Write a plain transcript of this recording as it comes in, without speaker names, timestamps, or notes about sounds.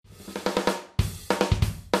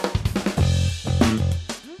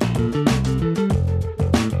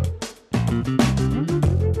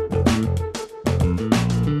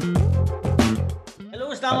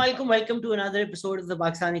Welcome to another episode of the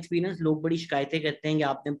Pakistan experience. लोग बड़ी शिकायतें करते हैं कि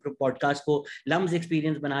आपने पॉडकास्ट को लम्स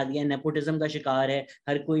एक्सपीरियंस बना दिया है, नेपोटिज्म का शिकार है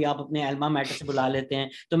हर कोई, आप अपने एल्मा मैटर से बुला लेते हैं।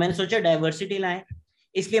 तो मैंने सोचा डाइवर्सिटी लाएं,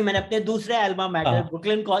 इसलिए मैंने अपने दूसरे एल्मा मैटर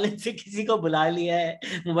ब्रुकलिन कॉलेज से किसी को बुला लिया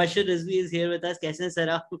है। Mubashir Rizvi is here with us. कैसे हैं सर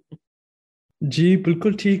आप? जी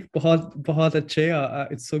बिल्कुल ठीक, बहुत बहुत अच्छे।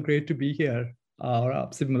 It's so great to be here और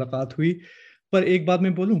आपसे मुलाकात हुई। पर एक बात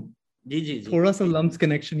मैं बोलूं, जी जी जी। थोड़ा सा लम्स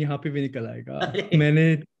कनेक्शन यहाँ पे भी निकल आएगा। अरे मैंने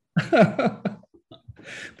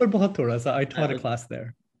पर बहुत थोड़ा सा। I taught a class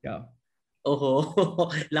there. या ओहो,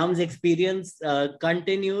 lumps experience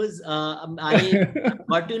continues. I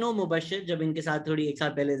got to know Mubashir जब इनके साथ थोड़ी एक साल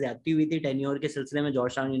पहले ज्यादती हुई थी टेन्योर के सिलसिले में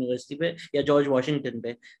जॉर्ज टाउन यूनिवर्सिटी पे या जॉर्ज वॉशिंगटन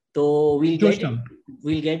पे। तो जोश town.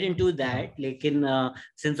 we'll get into that, लेकिन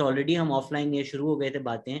सिंस ऑलरेडी हम ऑफलाइन ये शुरू हो गए थे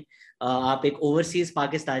बातें, आप एक ओवरसीज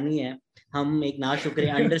पाकिस्तानी है, हम एक ना शुक्रे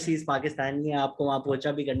अंडरसीज पाकिस्तानी है। आपको वहाँ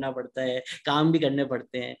पोछा भी करना पड़ता है, काम भी करने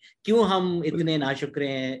पड़ते हैं। क्यों हम इतने ना शुक्रे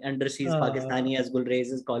हैं अंडरसीज Pakistani, as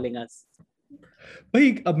Gulrez is calling us?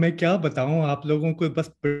 भाई अब मैं क्या बताऊं आप लोगों को, बस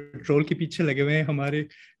पेट्रोल के पीछे लगे हुए हैं हमारे।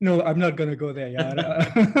 No I am not gonna go there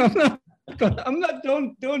यार। I'm not,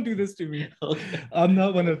 don't do this to me. Okay. I'm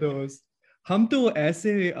not one of those. हम तो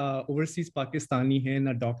ऐसे ओवरसीज पाकिस्तानी हैं,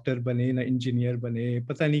 ना डॉक्टर बने ना इंजीनियर बने,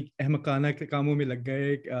 पता नहीं अहमकाना के कामों में लग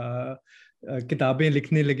गए, किताबें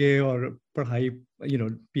लिखने लगे और पढ़ाई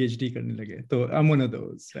पीएचडी करने लगे। तो I'm one of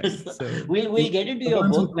those, right? So we'll get into the your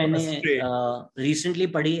ones who book. go मैंने astray. recently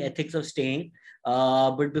पढ़ी Ethics of Staying.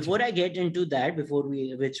 But before I get into that,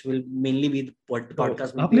 which will mainly be the तो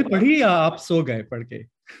podcast will be आपने about. पढ़ी या आप सो गए पढ़ के?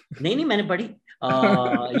 नहीं मैंने पढ़ी।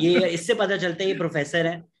 ये इससे पता चलता है ये प्रोफेसर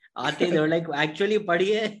है। आते ही लाइक एक्चुअली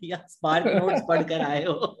पढ़ी है या स्पार्क नोट्स पढ़कर आए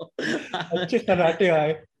हो? अच्छे कराटे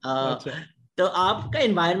आए। uh, अच्छा। तो आपका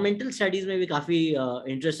एनवायरमेंटल स्टडीज में भी काफी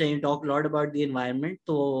इंटरेस्ट है, you talk lot about the environment.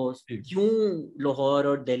 तो क्यों लाहौर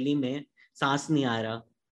और दिल्ली में सांस नहीं आ रहा?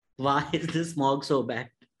 Why is the smog so bad?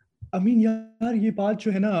 यार ये बात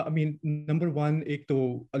जो है ना, नंबर वन, एक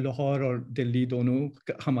तो लाहौर और दिल्ली दोनों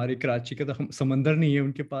हमारे कराची का तो हम समंदर नहीं है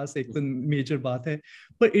उनके पास, एक तो मेजर बात है।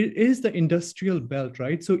 पर it is the industrial belt,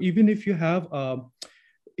 right? So even if you have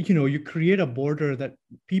you create a border that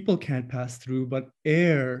people can't pass through, but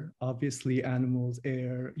air, obviously animals,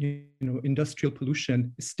 air, industrial pollution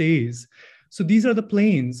stays. So these are the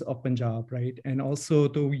plains of Punjab, right? And also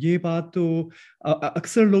तो ये बात तो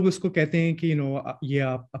अक्सर लोग उसको कहते हैं कि ये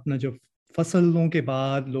आप अपना जो फसलों के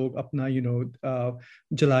बाद लोग अपना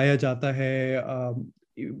जलाया जाता है,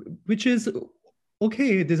 which is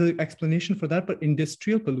okay, there's an explanation for that, but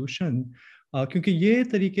industrial pollution, क्योंकि ये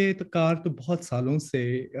तरीके तो कार तो बहुत सालों से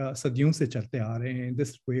सदियों से चलते आ रहे हैं,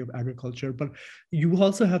 दिस वे ऑफ एग्रीकल्चर। पर you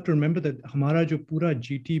also have to remember that हमारा जो पूरा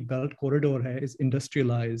जीटी बेल्ट कॉरिडोर है is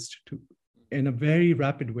industrialized in a very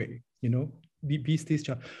rapid way, 20-30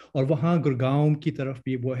 और वहाँ गुड़गांव की तरफ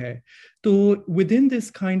भी वो है। तो within this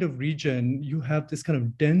kind of region you have this kind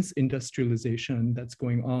of dense industrialization that's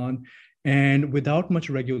going on and without much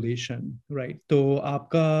regulation, right? तो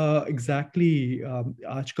आपका exactly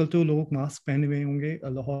आजकल तो लोग मास्क पहने हुए होंगे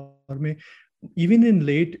लाहौर में। even in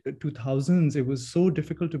late 2000s it was so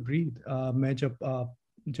difficult to breathe. मैं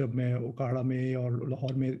जब मैं ओकाड़ा में और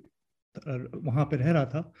लाहौर में वहाँ पे रह रहा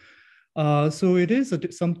था, so it is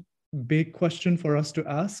some big question for us to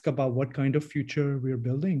ask about what kind of future we're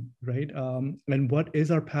building, right? And what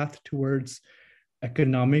is our path towards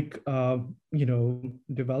economic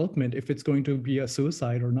development, if it's going to be a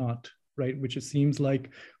suicide or not, right? Which it seems like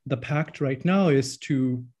the pact right now is to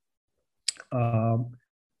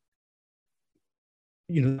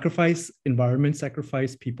sacrifice environment,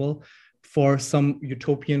 sacrifice people for some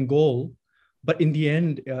utopian goal, but in the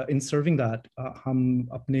end, in serving that, हम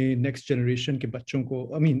अपने next generation के बच्चों को,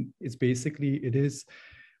 it's basically, it is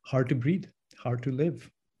hard to breathe, hard to live.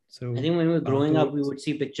 So I think when we were growing up, we would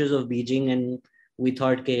see pictures of Beijing and we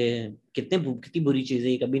thought के कितनी बुरी चीज है,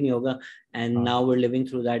 ये कभी नहीं होगा। And now we're living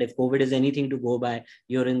through that. If COVID is anything to go by,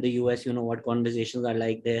 you're in the US, you know what conversations are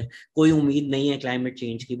like there. कोई उम्मीद नहीं है climate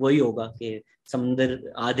change की, वही होगा कि समुंदर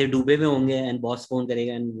आधे डूबे हुए होंगे and boss phone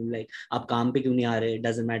करेगा and like आप काम पे क्यों नहीं आ रहे? It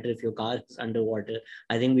doesn't matter if your car is underwater.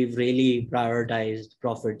 I think we've really prioritized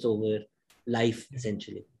profits over life,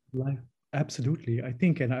 essentially. Life, absolutely. I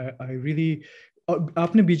think, and I really,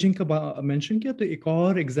 आपने बीजिंग का मेंशन किया तो एक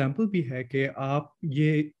और एग्जांपल भी है कि आप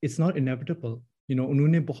ये इट्स नॉट इनएविटेबल,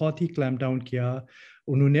 उन्होंने बहुत ही क्लैम्प डाउन किया,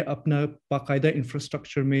 उन्होंने अपना बाकायदा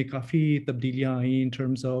इंफ्रास्ट्रक्चर में काफ़ी तब्दीलियां आई in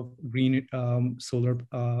terms of green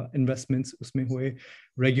solar investments उसमें हुए,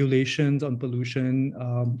 regulations on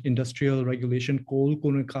pollution, industrial regulation, coal को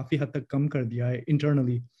उन्होंने काफ़ी हद तक कम कर दिया है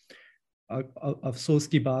इंटरनली। अफसोस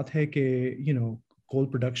की बात है कि कोल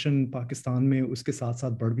प्रोडक्शन पाकिस्तान में उसके साथ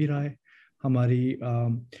साथ बढ़ भी रहा है हमारी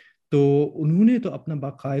तो उन्होंने तो अपना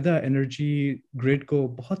बाकायदा एनर्जी ग्रिड को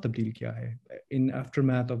बहुत तब्दील किया है in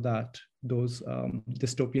aftermath of that those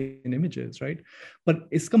dystopian images right पर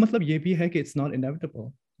इसका मतलब ये भी है कि इट्स नॉट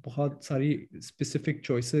इनएविटेबल बहुत सारी स्पेसिफिक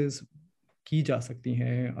चॉइसेस की जा सकती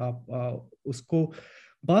हैं आप उसको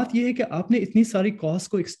बात यह है कि आपने इतनी सारी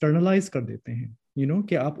कॉस्ट को एक्सटर्नलाइज कर देते हैं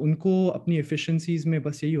कि आप उनको अपनी एफिशिएंसीज में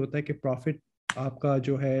बस यही होता है कि प्रॉफिट आपका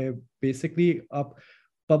जो है बेसिकली आप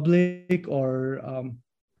पब्लिक और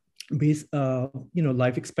बेस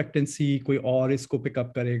लाइफ एक्सपेक्टेंसी कोई और इसको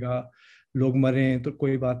पिकअप करेगा लोग मरें तो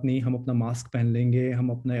कोई बात नहीं हम अपना मास्क पहन लेंगे हम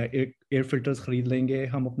अपना एयर फिल्टर्स खरीद लेंगे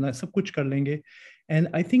हम अपना सब कुछ कर लेंगे and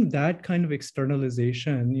I think that kind of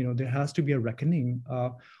externalization there has to be a reckoning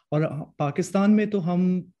और पाकिस्तान में तो हम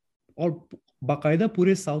और बाकायदा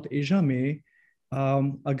पूरे साउथ एशिया में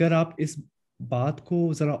अगर आप इस बात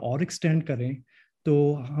को ज़रा और एक्सटेंड करें तो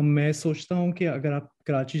मैं सोचता हूँ कि अगर आप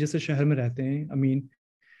कराची जैसे शहर में रहते हैं आई मीन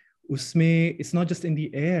उसमें it's not just in the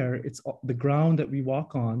air, it's the ground that we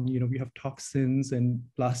walk on. We have toxins and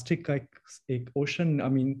plastic का एक ocean. I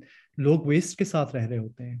mean, लोग waste के साथ रह रहे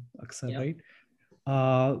होते हैं अक्सर, right?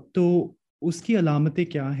 तो उसकी अलामतें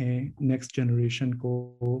क्या हैं next generation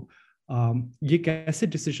को? ये कैसे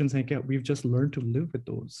decisions हैं कि we've just learned to live with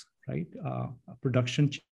those, right? Production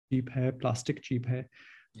cheap है, plastic cheap है,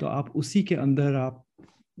 तो आप उसी के अंदर आप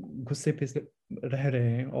घुसे पिसे रह रहे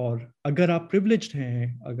हैं और अगर आप प्रिविलेज्ड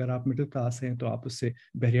हैं अगर आप मिडिल क्लास हैं तो आप उससे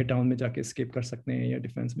बहरिया टाउन में जाके एस्केप कर सकते हैं या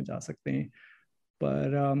डिफेंस में जा सकते हैं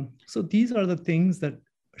पर so these are the things that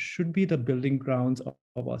should be the building grounds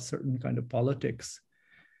of a certain kind of politics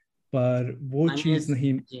पर वो चीज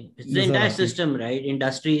नहीं it's the नजर entire आती system, right?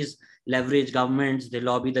 Industries leverage governments, they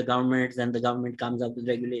lobby the governments, and the government comes up with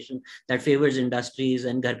regulation that favors industries.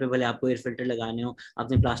 And घर पे भले आपको एयर फिल्टर लगाने हो,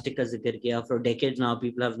 आपने प्लास्टिक का जिक्र किया. For decades now,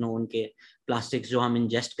 people have known के plastics जो हम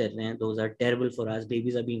ingest कर रहे हैं, those are terrible for us.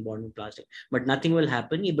 Babies are being born with plastic, but nothing will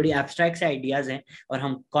happen. ये बड़ी abstract से ideas हैं और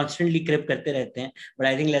हम constantly crib करते रहते हैं.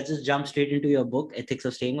 But I think let's just jump straight into your book, Ethics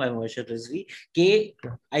of Staying by Mubbashir Rizvi. के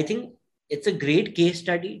I think it's a great case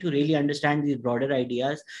study to really understand these broader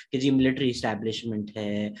ideas कि जी military establishment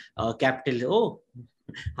है, capital,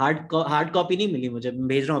 hard copy नहीं मिली मुझे,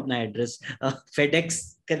 भेज रहा हूँ अपना एड्रेस, FedEx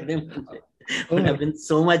कर दे मुझे. Would have been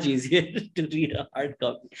so much easier to read a hard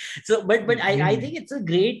copy. So, but I think it's a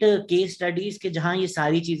great case studies के जहाँ ये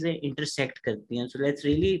सारी चीजें intersect करती हैं. So let's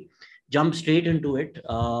really jump straight into it.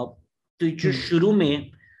 तो जो शुरू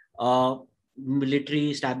में military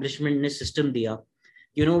establishment ने system दिया,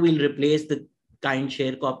 we'll replace the kind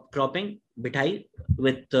share cropping bithai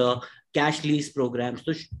with cash lease programs.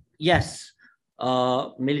 So yes,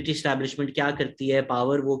 military establishment kya karti hai,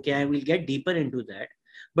 power wo kya hai, we'll get deeper into that.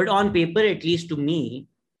 But on paper, at least to me,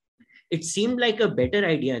 it seemed like a better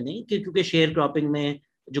idea नहीं क्योंकि share cropping में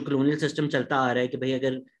जो colonial system चलता आ रहा है कि भाई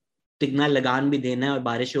अगर तिगना लगान भी देना है और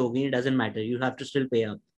बारिश हो गई, it doesn't matter, you have to still pay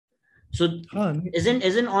up. So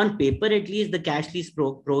isn't on paper at least the cash lease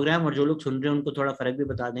program, और जो लोग सुन रहे हैं उनको थोड़ा फर्क भी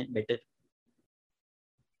बता दें better.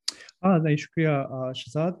 नहीं शुक्रिया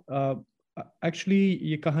शहजाद. एक्चुअली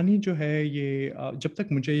ये कहानी जो है ये जब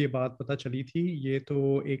तक मुझे ये बात पता चली थी ये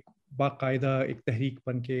तो एक बाकायदा एक तहरीक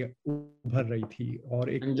बन के उभर रही थी और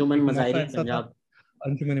एक मौका ऐसा था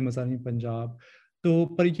अंजुमन मज़ाहिर पंजाब. तो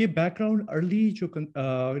पर ये बैकग्राउंड अर्ली जो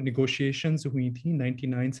निगोशिएशंस हुई थी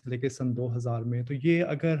 99 से लेकर सन 2000 में, तो ये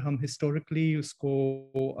अगर हम हिस्टोरिकली उसको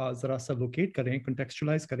ज़रा सा लोकेट करें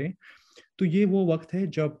कंटेक्चुअलाइज करें तो ये वो वक्त है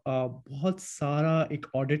जब बहुत सारा एक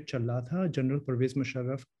ऑडिट चल रहा था. जनरल परवेज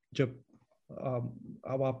मुशर्रफ जब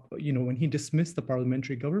अब आप when he dismissed the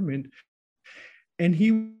parliamentary government and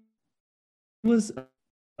he was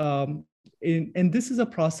and this is a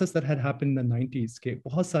process that had happened in the 90s के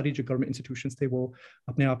बहुत सारी जो गवर्नमेंट इंस्टीट्यूशंस थे वो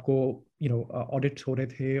अपने आप को ऑडिट हो रहे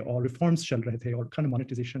थे और रिफॉर्म्स चल रहे थे और खाना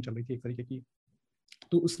मोनेटाइजेशन चल रही थी एक तरीके की.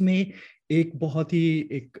 तो उसमें एक बहुत ही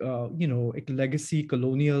एक लेगेसी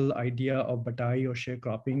कॉलोनियल आइडिया ऑफ बटाई और शेयर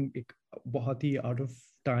क्रॉपिंग एक बहुत ही out of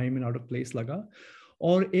time and out of place लगा.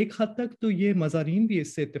 और एक हद तक तो ये मज़ारीन भी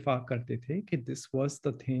इससे इत्तेफाक करते थे कि this was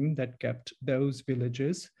the thing that kept those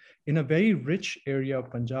villages in a very rich area of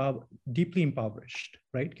Punjab deeply impoverished,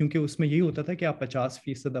 right? क्योंकि उसमें यही होता था कि आप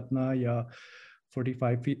 50% अपना या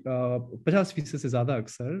 50% से ज़्यादा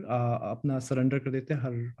अक्सर अपना सरेंडर कर देते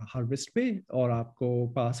हर हार्वेस्ट पे और आपको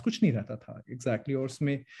पास कुछ नहीं रहता था एग्जैक्टली. और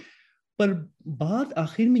उसमें पर बात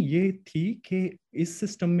आखिर में ये थी कि इस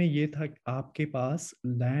सिस्टम में ये था कि आपके पास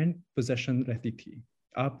लैंड पोजेशन रहती थी,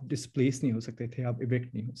 आप डिस्प्लेस नहीं हो सकते थे, आप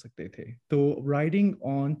इवेक्ट नहीं हो सकते थे. तो riding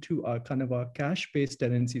on to a kind of a cash based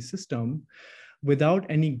tenancy system without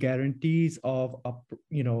any guarantees of a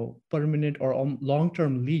permanent or long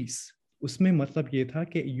term lease. उसमें मतलब ये था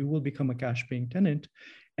कि you will become a cash paying tenant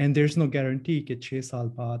and there's no guarantee कि 6 साल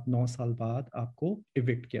बाद 9 साल बाद आपको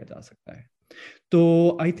evict किया जा सकता है.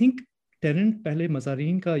 तो I think tenant पहले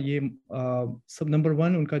मज़ारीन का ये सब नंबर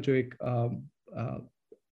 1 उनका जो एक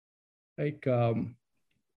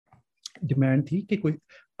डिमांड थी कि कोई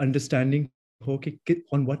अंडरस्टैंडिंग हो कि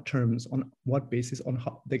on what terms, on what basis, on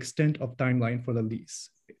how, the extent of timeline for the lease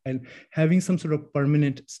and having some sort of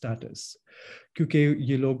permanent status. क्योंकि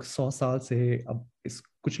ये लोग 100 साल से अब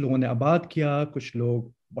कुछ लोगों ने आबाद किया, कुछ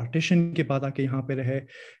लोग पार्टीशन के बाद आके यहाँ पे रहे,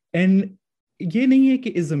 एंड ये नहीं है कि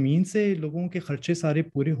इस ज़मीन से लोगों के खर्चे सारे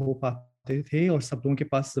पूरे हो पाते थे और सब लोगों के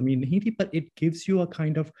पास ज़मीन नहीं थी, पर it gives you a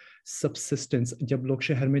kind of subsistence. जब लोग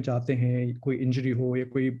शहर में जाते हैं, कोई इंजरी हो या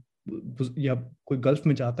कोई गल्फ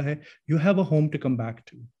में जाता है, you have a home to come back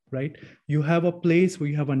to, right? You have a place where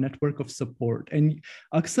you have a network of support. And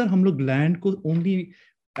अक्सर हम लोग land को only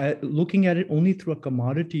looking at it only through a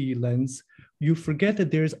commodity lens, you forget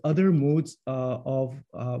that there's other modes of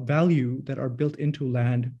value that are built into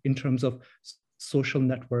land in terms of social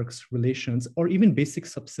networks, relations, or even basic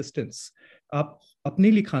subsistence. आप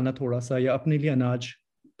अपने लिए खाना थोड़ा सा या अपने लिए अनाज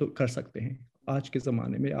तो कर सकते हैं. आज के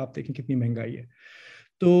ज़माने में आप देखें कितनी महंगाई है.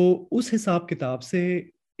 तो उस हिसाब किताब से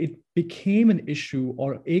it became an issue.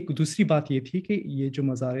 और एक दूसरी बात ये थी कि ये जो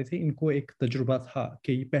मज़ारे थे, इनको एक तजुर्बा था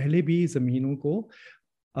कि पहले भी ज़मीनों को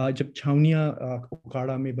जब छावनियाँ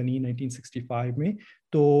ओकाड़ा में बनी 1965 में,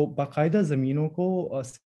 तो बाकायदा ज़मीनों को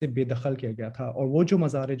से बेदखल किया गया था. और वो जो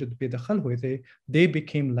मज़ारे जो बेदखल हुए थे, they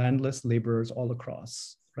became landless laborers all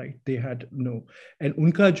across, right? They had no, and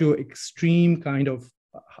उनका जो extreme kind of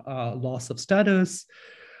loss of status,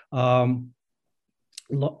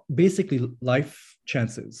 basically life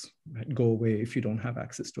chances go away if you don't have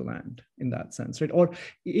access to land in that sense, right? और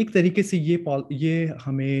एक तरीके से ये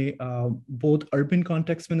हमें both urban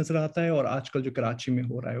context में नजर आता है और आजकल जो कराची में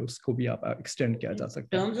हो रहा है उसको भी आप extend किया जा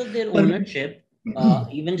सकता है. In terms of their ownership,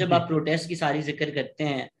 even जब आप protest की सारी जिक्र करते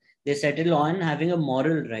हैं, they settle on having a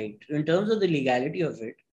moral right. In terms of the legality of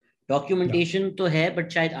it, documentation तो है but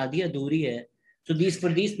शायद आधी अधूरी है. So for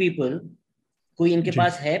these people, कोई इनके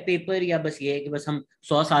पास है पेपर या बस ये है कि बस हम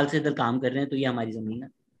 100 साल से इधर काम कर रहे हैं तो ये हमारी जमीन है?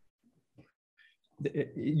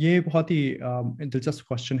 ये बहुत ही दिलचस्प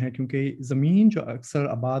क्वेश्चन है, क्योंकि ज़मीन जो अक्सर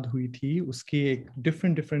आबाद हुई थी उसके एक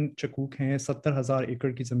डिफरेंट चकूक हैं. 70,000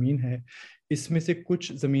 एकड़ की ज़मीन है. इसमें से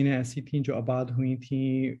कुछ ज़मीनें ऐसी थीं जो आबाद हुई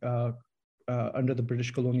थीं under the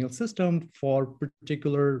British colonial system for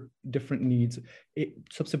particular different needs.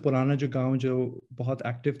 सबसे पुराना जो गांव जो बहुत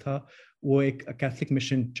एक्टिव था वो एक कैथलिक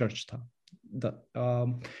मिशन चर्च था.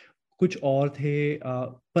 कुछ और थे,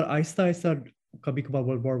 पर आहिस्ता आहिस्ता कभी कभार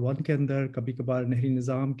वर्ल्ड वॉर 1 के अंदर, कभी कभार नहरी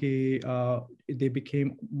निज़ाम के, they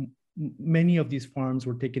became, many of these farms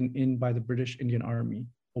were taken in by the British Indian Army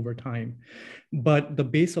over time. But the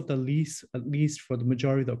base of the lease, at least for the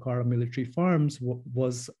majority of the Okara military farms,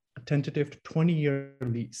 was a tentative 20-year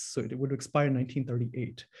lease. So it would expire in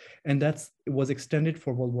 1938. And it was extended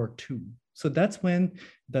for World War II. So that's when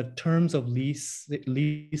the terms of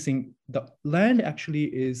leasing, the land actually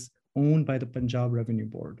is owned by the Punjab Revenue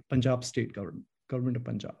Board, Punjab state government of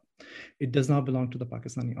Punjab. It does not belong to the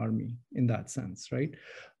Pakistani army in that sense, right?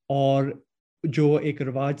 और जो एक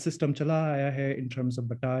रिवाज system चला आया है in terms of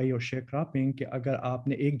बटाई और share cropping, कि अगर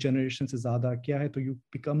आपने एक जनरेशन से ज़्यादा किया है तो you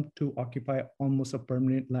become to occupy almost a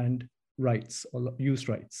permanent land rights or use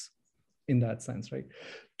rights in that sense, right?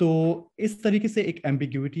 तो इस तरीके से एक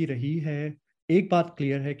ambiguity रही है. एक बात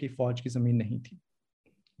क्लियर है कि फौज की ज़मीन नहीं थी.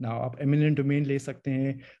 Now आप eminent domain ले सकते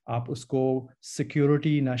हैं, आप उसको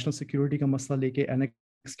security, national security का मसला लेके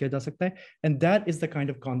annex किया जा सकता है, and that is the kind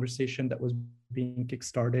of conversation that was being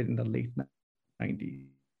kick-started in the late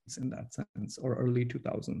 90s in that sense, or early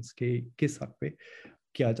 2000s के किस हक पे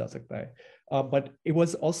किया जा सकता है. But it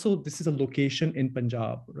was also, this is a location in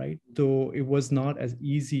Punjab, right? So it was not as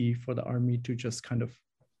easy for the army to just kind of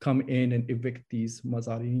come in and evict these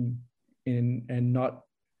mazarin and not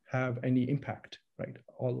have any impact, right,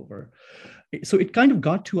 all over. So it kind of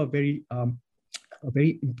got to a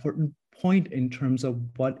very important point in terms of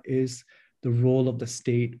what is the role of the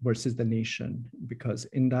state versus the nation, because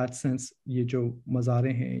in that sense, ये जो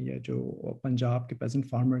मज़ारे हैं या जो पंजाब के peasant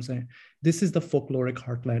farmers हैं, this is the folkloric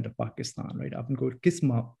heartland of Pakistan, right? आप उनको किस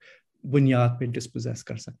बुनियाद पे dispossess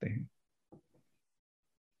कर सकते हैं?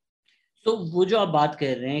 तो वो जो आप बात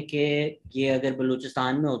कर रहे हैं कि ये अगर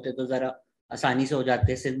बलूचिस्तान में होते तो ज़रा आसानी से हो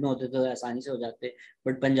जाते, सिंध में होते तो आसानी से हो जाते,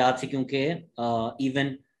 बट पंजाब से क्योंकि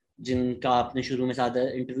इवन जिनका आपने शुरू में सादा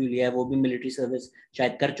इंटरव्यू लिया है वो भी मिलिट्री सर्विस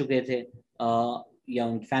शायद कर चुके थे, या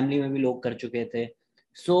उनकी फैमिली में भी लोग कर चुके थे.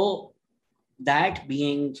 सो that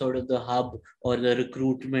being sort of the hub or the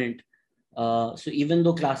recruitment, so even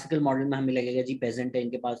though classical model में हमें लगेगा जी peasant है,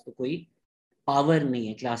 इनके पास तो कोई power नहीं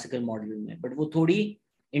है classical model में, but वो थोड़ी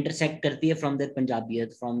intersect करती है from their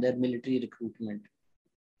Punjabiyat, from their military recruitment.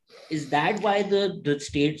 Is that why the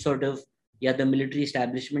state sort of या the military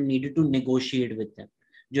establishment needed to negotiate with them?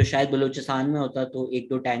 जो शायद बलूचिस्तान में होता तो एक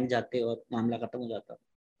दो टैंक जाते और मामला खत्म हो जाता.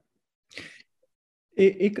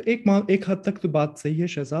 एक हद तक तो बात सही है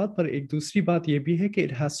शहजाद, पर एक दूसरी बात ये भी है कि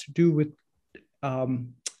it has to do with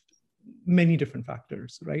many different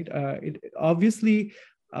factors, right? Obviously,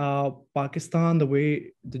 Pakistan, the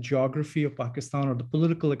way the geography of Pakistan or the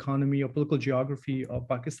political economy or political geography of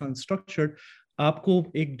Pakistan is structured, आपको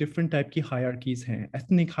एक different type की hierarchies हैं,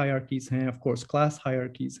 ethnic hierarchies हैं, of course class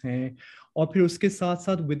hierarchies हैं, और फिर उसके साथ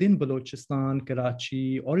साथ within बलूचिस्तान,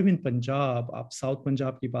 कराची और even पंजाब, आप साउथ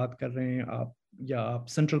पंजाब की बात कर रहे हैं, आप या आप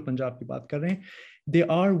सेंट्रल पंजाब की बात कर रहे हैं, there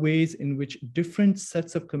are ways in which different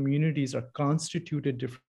sets of communities are constituted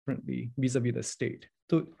differently vis-a-vis the state.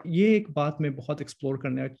 तो ये एक बात मैं बहुत एक्सप्लोर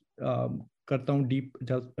करता हूँ deep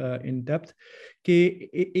in depth कि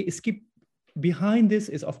इसकी behind this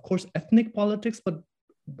is of course ethnic politics, but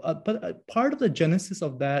part of the genesis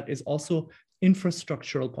of that is also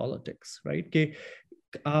infrastructural politics, right? कि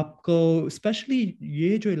आपको especially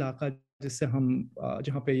ये जो इलाका जिससे हम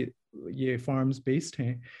जहाँ पे ये farms based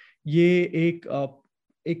हैं, ये एक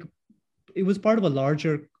it was part of a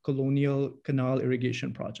larger colonial canal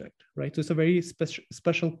irrigation project, right? So it's a very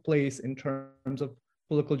special place in terms of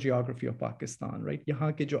political geography of Pakistan, right?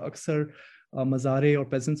 यहाँ के जो अक्सर मज़ारे और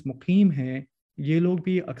peasants मुकीम हैं, ये लोग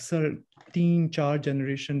भी अक्सर 3-4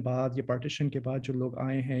 जनरेशन बाद या पार्टीशन के बाद जो लोग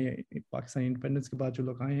आए हैं, पाकिस्तान इंडिपेंडेंस के बाद जो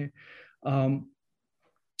लोग आए हैं,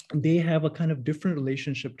 they have a kind of different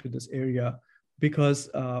relationship to this area because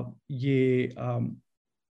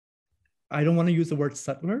I don't want to use the word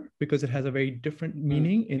settler because it has a very different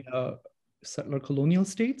meaning in settler colonial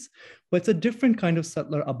states, but it's a different kind of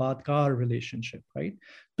settler abadkar relationship, right?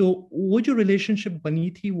 तो वो जो relationship बनी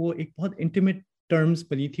थी वो एक बहुत intimate terms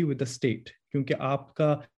बनी थी with the state, क्योंकि आपका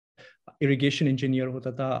irrigation engineer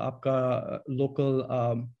होता था, आपका local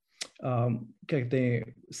कहते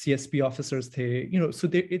हैं CSP officers थे, you know, so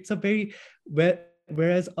it's a very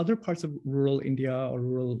whereas other parts of rural India or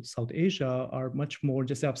rural South Asia are much more,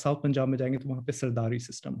 जैसे आप South Punjab में जाएंगे तो वहाँ पे सरदारी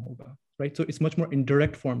system होगा, right? So it's much more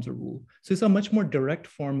indirect forms of rule. So it's a much more direct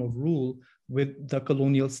form of rule with the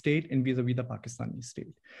colonial state and vis-a-vis the Pakistani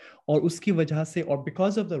state. और उसकी वजह से, और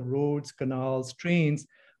because of the roads, canals, trains,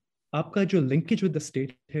 आपका जो linkage with the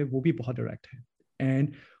state है वो भी बहुत direct है.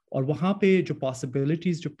 And और वहाँ पे जो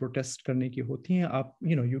possibilities जो protest करने की होती हैं, आप,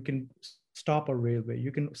 you know, you can stop a railway,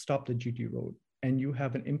 you can stop the GT road, and you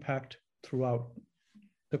have an impact throughout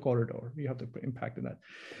the corridor. You have the impact in that.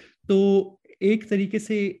 So, एक तरीके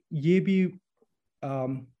से ये भी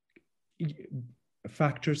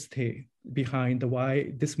factors थे behind the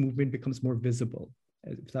why this movement becomes more visible,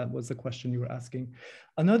 if that was the question you were asking.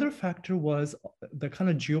 Another factor was the kind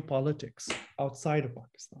of geopolitics outside of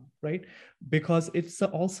Pakistan, right? Because it's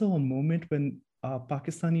also a moment when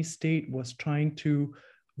Pakistani state was trying to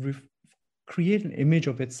create an image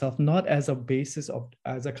of itself, not as a basis of,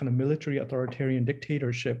 as a kind of military authoritarian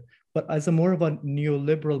dictatorship, but as a more of a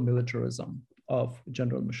neoliberal militarism of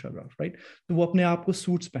General Musharraf, right? तो वो अपने आप को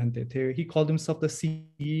suits पहनते थे. He called himself the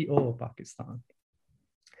CEO of Pakistan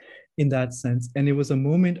in that sense. And it was a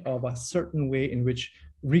moment of a certain way in which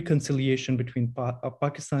reconciliation between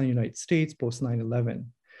Pakistan and the United States post 9/11.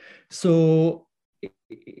 So,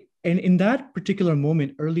 and in that particular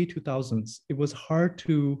moment, early 2000s, it was hard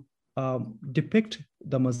to depict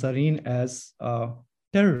the Mazareen as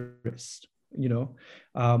terrorists, you know.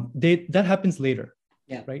 That happens later,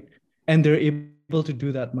 yeah, right? And they're able to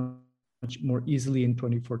do that much more easily in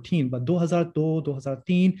 2014. But 2002,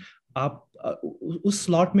 2003, आप उस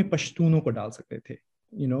slot में पश्तूनों को डाल सकते थे,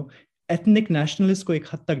 you know. Ethnic nationalists को एक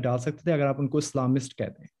हद तक डाल सकते थे अगर आप उनको Islamist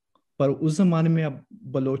कहते हैं. पर उस ज़माने में अब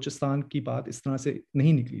बलोचिस्तान की बात इस तरह से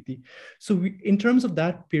नहीं निकली थी. So in terms of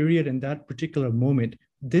that period and that particular moment,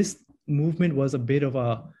 this movement was a bit of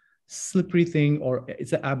a slippery thing, or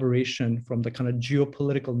it's an aberration from the kind of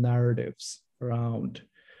geopolitical narratives around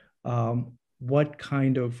what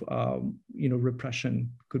kind of you know,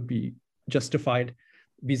 repression could be justified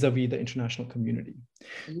vis-a-vis the international community.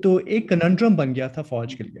 तो एक conundrum बन गया था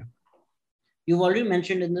फौज के लिए. You've already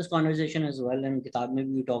mentioned in this conversation as well, and किताब में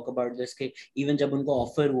भी we talk about this कि even जब उनको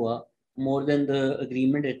offer हुआ, more than the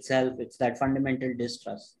agreement itself, it's that fundamental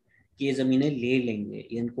distrust कि ये ज़मीनें ले लेंगे,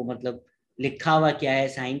 इनको मतलब लिखा हुआ क्या है,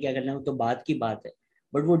 साइन क्या करना है, तो बात की बात है,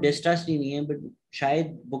 बट वो डिस्ट्रस्ट ही नहीं है. बट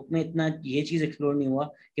शायद बुक में इतना ये चीज़ एक्सप्लोर नहीं हुआ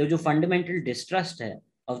कि वो जो फंडामेंटल डिस्ट्रस्ट है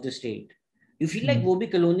of the state, you feel like वो भी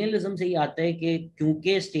कलोनियलिज्म से ही आता है कि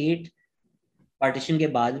क्योंकि स्टेट पार्टीशन के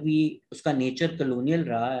बाद भी उसका नेचर कलोनियल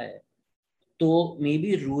रहा है, तो मे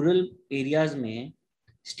बी रूरल एरियाज में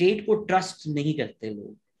स्टेट को ट्रस्ट नहीं करते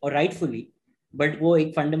लोग, और राइटफुली, बट वो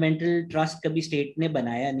एक फंडामेंटल ट्रस्ट कभी स्टेट ने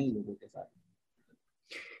बनाया नहीं लोगों के साथ।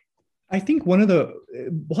 I think one of the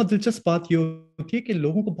बहुत दिलचस्प बात ये होती है कि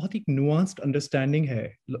लोगों को बहुत ही नुआंस्ड अंडरस्टैंडिंग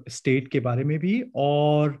है स्टेट के बारे में भी,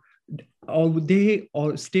 और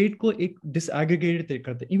स्टेट को एक डिसएग्रीगेटेड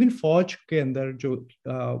करते हैं। इवन फौज के अंदर जो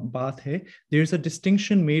बात है, there is a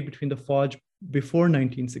distinction made between the फौज before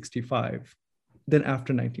 1965 then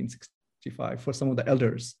after 1965 for some of the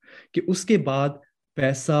elders, कि उसके बाद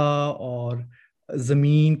पैसा और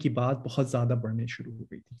जमीन की बात बहुत ज्यादा बढ़ने शुरू हो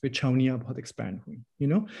गई थी, फिर छावनियां बहुत एक्सपैंड हुई,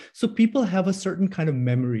 so people have a certain kind of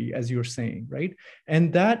memory, as you're saying, right?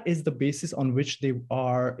 And that is the basis on which they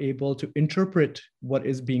are able to interpret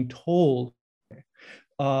what is being told.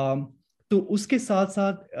 तो उसके साथ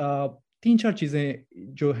साथ तीन चार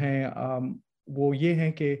चीजें जो हैं वो ये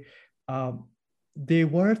हैं कि they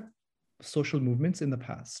were social movements in the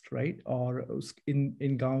past, right? और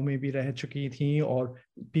इन गांव में भी रह चुकी थी, और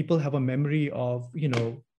people have a memory of,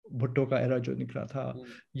 Bhutto का एरा जो निकला था,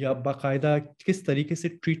 या बाकायदा किस तरीके से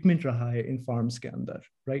ट्रीटमेंट रहा है इन फार्म्स के अंदर,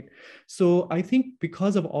 right? So I think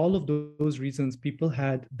because of all of those reasons people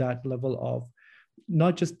had that level of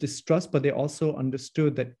not just distrust, but they also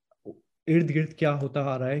understood that इर्द गिर्द क्या होता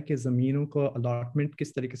आ रहा है, कि ज़मीनों को अलॉटमेंट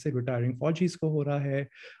किस तरीके से रिटायरिंग फौजीज को हो रहा है,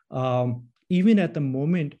 even at the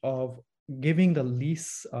moment of giving the lease,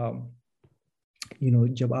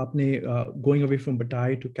 जब आपने गोइंग अवे फ्रॉम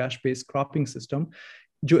बटाई to cash based cropping system,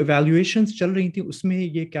 जो इवैल्यूएशंस चल रही थी उसमें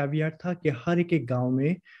ये कैवियाट था कि हर एक गांव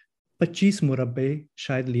में 25 मुरब्बे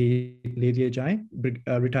शायद ले लिए जाएं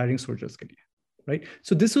रिटायरिंग सोल्जर्स के लिए, right?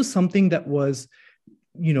 So this was something that was,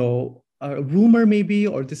 a rumor maybe,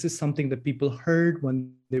 or this is something that people heard when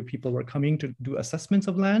the people were coming to do assessments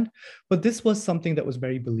of land, but this was something that was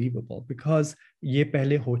very believable because ये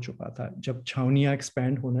पहले हो चुका था। जब छावनियाँ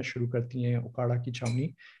expand होना शुरू करती हैं, ओकाड़ा की छावनी,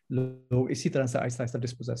 लोग इसी तरह से आहिस्ता आहिस्ता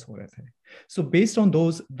dispossess हो रहे थे। So based on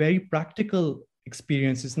those very practical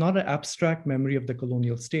experiences, not an abstract memory of the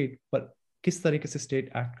colonial state, but किस तरीके से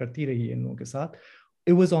state act करती रही है इन लोगों के साथ,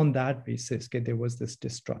 it was on that basis that there was this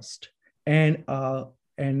distrust,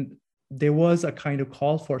 and there was a kind of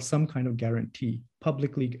call for some kind of guarantee,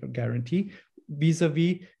 publicly guarantee,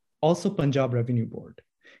 vis-a-vis also Punjab Revenue Board,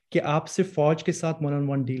 कि आप सिर्फ फौज के साथ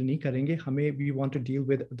one-on-one deal नहीं करेंगे, हमें we want to deal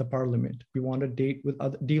with the parliament, we want to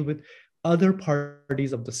deal with other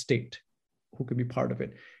parties of the state who could be part of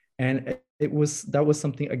it, and that was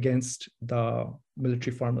something against the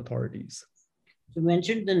military farm authorities. So you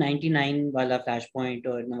mentioned the 99 wala flashpoint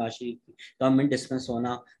or Mubbashir government dismiss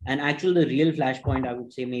hona, and actually the real flashpoint I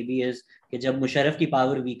would say maybe is कि जब मुशर्रफ की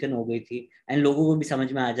power weaken हो गई थी, and लोगों को भी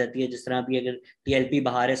समझ में आ जाती है, जिस तरह भी अगर टीएलपी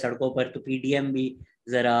बाहर है सड़कों पर, तो पीडीएम भी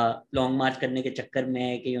जरा लॉन्ग मार्च करने के चक्कर में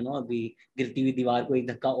है कि अभी गिरती हुई दीवार को एक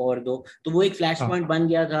धक्का और दो, तो वो एक फ्लैश पॉइंट बन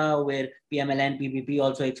गया था, where PMLN PPP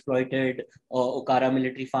also exploited Okara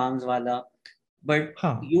military farms वाला, but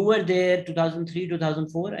you were there 2003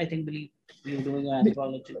 2004 I think, believe you were doing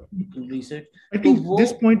anthropology research. I think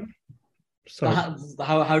this point, sorry,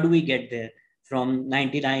 how do we get there from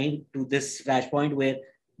 99 to this flashpoint where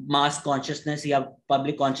mass consciousness या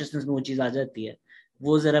public consciousness में वो चीज आ जाती है,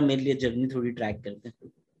 वो जरा मेरे लिए जर्नी थोड़ी ट्रैक करते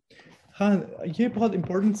हैं। हाँ, ये बहुत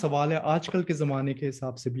इम्पोर्टेंट सवाल है आजकल के ज़माने के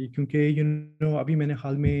हिसाब से भी, क्योंकि अभी मैंने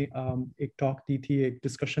हाल में एक टॉक दी थी, एक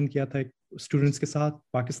डिस्कशन किया था स्टूडेंट्स के साथ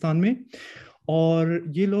पाकिस्तान में, और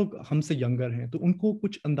ये लोग हमसे यंगर हैं, तो उनको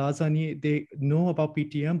कुछ अंदाज़ा नहीं, they know about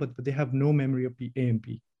PTM but they have no memory of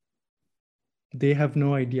AMP, they have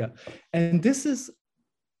no idea, and this is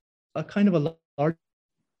a kind of a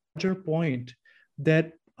larger point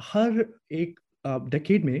that हर एक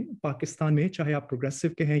डेकेड में पाकिस्तान में, चाहे आप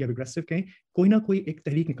प्रोग्रेसिव के हैं या रिग्रेसिव के हैं, कोई ना कोई एक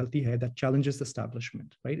तहरीक निकलती है that challenges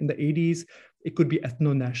establishment, right? In the 80s it could be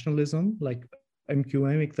ethno nationalism, like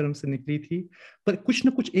MQM एक तरफ से निकली थी, पर कुछ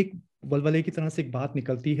ना कुछ एक वलवले की तरह से एक बात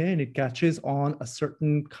निकलती है, and it catches on a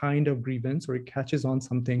certain kind of grievance, or it catches on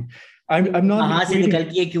something. I'm not कहाँ से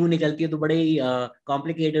निकलती है, क्यों निकलती है, तो बड़े ही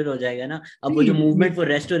कॉम्प्लिकेटेड हो जाएगा ना। अब वो जो मूवमेंट फॉर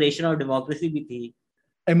रेस्टोरेशन और डेमोक्रेसी भी थी,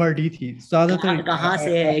 MRD थी, ज्यादातर कहाँ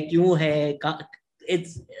से है, क्यों है,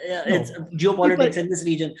 it's geopolitics in this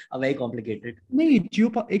region are very complicated. नहीं,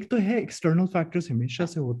 एक तो है एक्सटर्नल फैक्टर्स हमेशा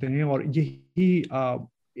से होते हैं, और यही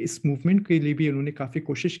इस मूवमेंट के लिए भी उन्होंने काफी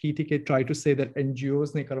कोशिश की थी कि try to say that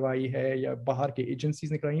NGOs ने करवाई है या बाहर के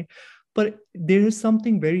एजेंसीज ने करवाई है, पर there is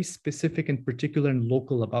something very specific and particular and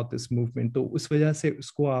local about this movement, तो उस वजह से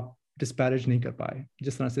उसको आप डिस्पैरेज नहीं कर पाए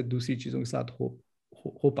जिस तरह से दूसरी चीजों के साथ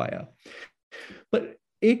हो पाया। पर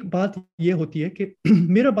एक बात ये होती है कि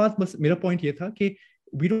मेरा point ये था कि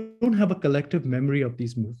we don't have a collective memory of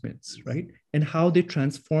these movements, right? And how they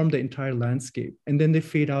transform the entire landscape, and then they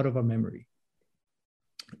fade out of our memory.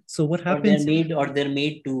 So what happens? Or they're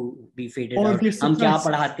made to be faded Or out. they're हम क्या suppressed.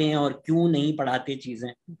 पढ़ाते हैं और क्यों नहीं पढ़ाते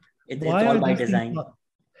चीजें. It's Why all are by these things design. not?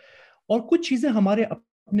 और कुछ चीजें हमारे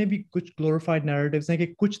अपने भी कुछ glorified narratives हैं कि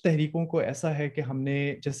कुछ तहरीकों को ऐसा है कि हमने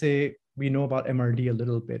जैसे we know about MRD a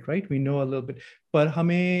little bit, right? We know a little bit, पर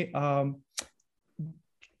हमें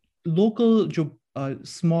local जो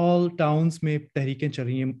small towns में तहरीकें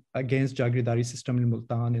चली हैं against जागीरदारी system in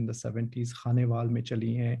Multan in the 70s, Khanewal में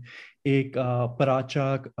चली हैं, एक पराचा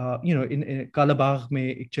in कालाबाग में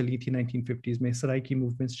एक चली थी 1950s में, सराइकी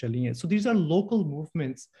movements चली हैं. So these are local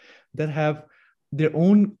movements that have their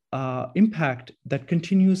own impact that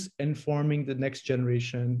continues informing the next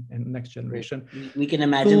generation and next generation. We can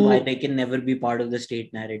imagine why they can never be part of the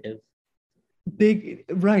state narrative.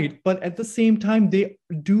 Right, but at the same time they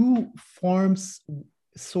do form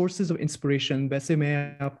sources of inspiration. वैसे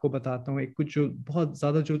मैं आपको बताता हूँ एक कुछ जो बहुत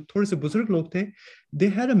ज़्यादा जो थोड़े से बुजुर्ग लोग थे, they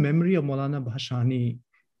had a memory of Maulana Bhashani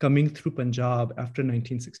coming through Punjab after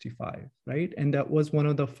 1965, right? And that was one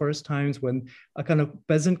of the first times when a kind of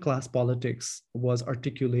peasant class politics was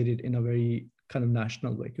articulated in a very kind of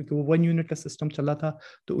national way. क्योंकि वो one unit का system चला था,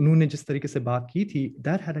 तो उन्होंने जिस तरीके से बात की थी,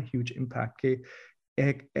 that had a huge impact. के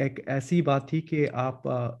एक ऐसी बात थी कि आप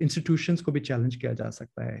इंस्टीट्यूशंस को भी चैलेंज किया जा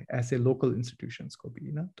सकता है, ऐसे लोकल इंस्टीट्यूशंस को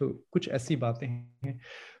भी ना, तो कुछ ऐसी बातें हैं.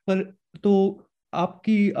 पर तो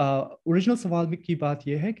आपकी ओरिजिनल सवाल में की बात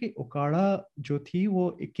यह है कि ओकाड़ा जो थी वो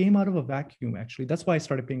came out of a vacuum actually. That's why I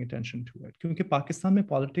started paying attention to it, क्योंकि पाकिस्तान में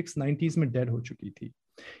पॉलिटिक्स 90s में डेड हो चुकी थी.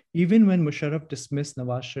 Even when Musharraf dismissed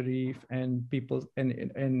Nawaz Sharif and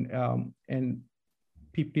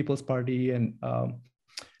Peoples Party and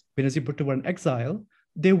Benazir Bhutto were in exile,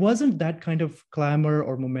 there wasn't that kind of clamor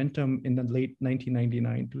or momentum in the late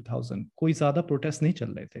 1999, 2000. कोई ज़्यादा protest नहीं चल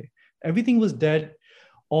रहे थे. Everything was dead.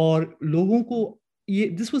 और लोगों को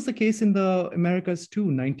this was the case in the Americas too.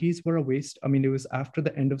 90s were a waste. I mean, it was after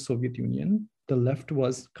the end of Soviet Union. The left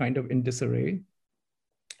was kind of in disarray.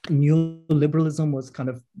 Neoliberalism was kind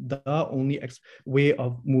of the only way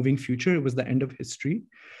of moving future. It was the end of history.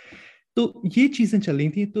 तो ये चीजें चल रही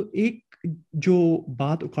थी. तो एक जो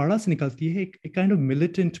बात उकाड़ा से निकलती है, एक काइंड ऑफ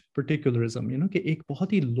मिलिटेंट पर्टिकुलरिज्म, कि एक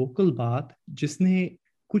बहुत ही लोकल बात जिसने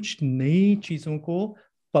कुछ नई चीजों को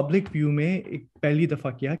पब्लिक व्यू में एक पहली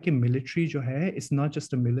दफा किया कि मिलिट्री जो है, it's not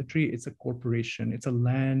just a military, it's a corporation, it's a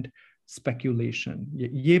land speculation.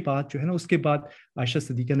 ये बात जो है ना, उसके बाद आयशा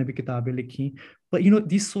सिद्दीका ने भी किताबें लिखी. But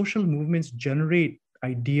these social movements generate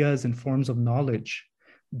ideas and forms of knowledge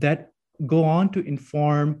that go on to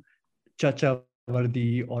inform Chacha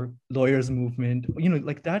Vardi or lawyers movement.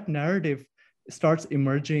 Like that narrative starts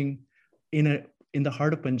emerging in the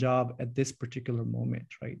heart of Punjab at this particular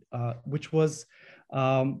moment, right? Which was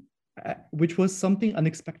something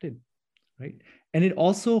unexpected, right? And it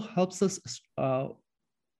also helps us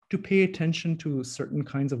to pay attention to certain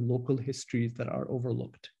kinds of local histories that are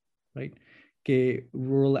overlooked, right?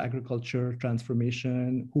 Rural agriculture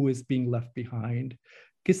transformation, who is being left behind,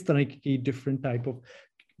 किस तरह की different type of,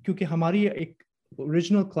 क्योंकि हमारी एक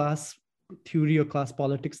original class theory और class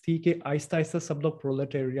politics थी कि आहिस्ता आहिस्ता सब लोग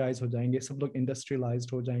प्रोलेटेरियाइज हो जाएंगे, सब लोग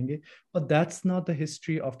इंडस्ट्रियलाइज्ड हो जाएंगे. But that's not the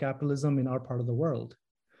history of capitalism in our part of the world.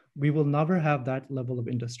 We will never have that level of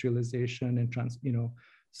industrialization and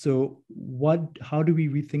so how do we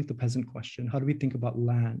rethink the peasant question? How do we think about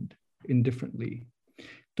land indifferently?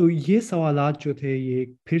 तो ये सवालात जो थे ये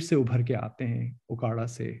फिर से उभर के आते हैं ओकाड़ा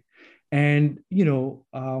से. And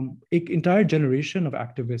एक entire generation of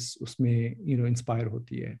activists उसमें inspire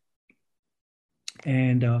होती है.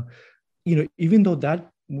 And even though that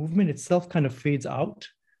movement itself kind of fades out,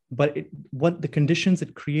 but what the conditions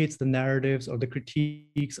it creates, the narratives or the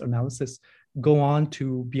critiques or analysis, go on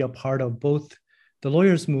to be a part of both the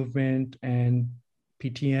lawyers movement and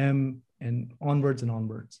PTM and onwards and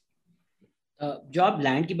onwards. जो आप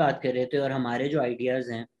land की बात कर रहे थे और हमारे जो आइडियाज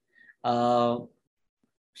हैं,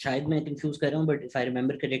 शायद मैं कंफ्यूज कर रहा हूँ, but if I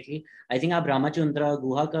remember correctly, I think आप रामाचंद्रा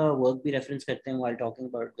गुहा का वर्क भी रेफरेंस करते हैं while talking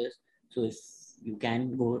about this. So if you can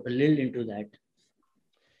go a little into that.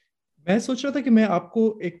 मैं सोच रहा था कि मैं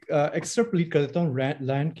आपको एक एक्स्ट्रा प्लीट कर देता हूँ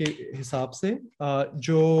लैंड के हिसाब से.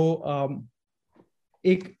 जो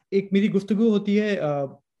एक मेरी गुफ्तगू होती है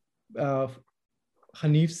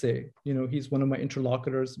हनीफ से. He is one of my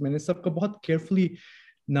interlocutors. मैंने सबका बहुत केयरफुली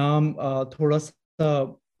नाम थोड़ा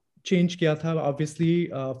सा change kiya tha, obviously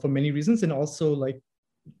for many reasons, and also like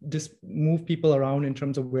just move people around in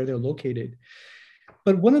terms of where they're located.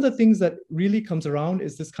 But one of the things that really comes around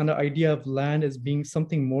is this kind of idea of land as being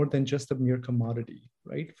something more than just a mere commodity,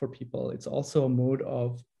 right? For people, it's also a mode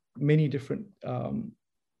of many different.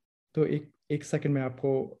 तो एक second में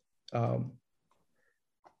आपको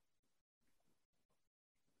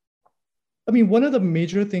I mean, one of the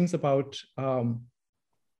major things about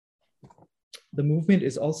the movement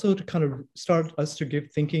is also to kind of start us to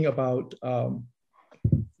give thinking about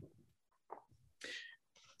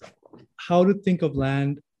how to think of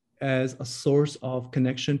land as a source of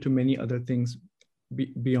connection to many other things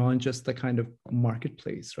beyond just the kind of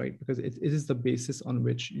marketplace, right? Because it is the basis on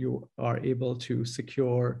which you are able to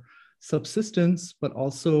secure subsistence, but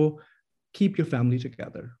also keep your family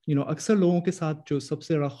together. You know, अक्सर लोगों के साथ जो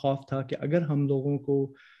सबसे बड़ा खौफ था कि अगर हम लोगों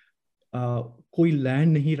को कोई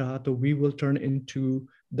land नहीं रहा तो we will turn into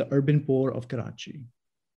the urban poor of Karachi,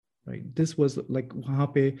 right? This was like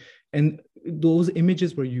वहाँ पे, and those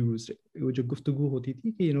images were used. वो जो गुफ्तगू होती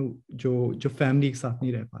थी कि you know जो family एक साथ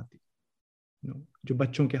नहीं रह पाती, you know, जो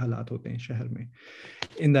बच्चों के हालात होते हैं शहर में,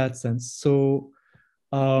 in that sense. So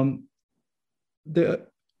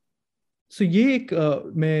so ये एक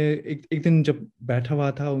मैं एक दिन जब बैठा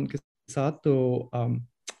हुआ था उनके साथ तो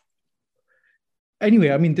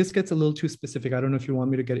anyway, I mean, this gets a little too specific. I don't know if you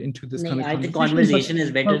want me to get into this kind of I think conversation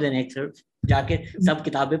is better than excerpts. जाके सब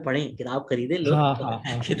किताबें पढ़ें, किताब खरीदे लो,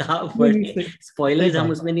 किताब पढ़ें, स्पॉयलर्स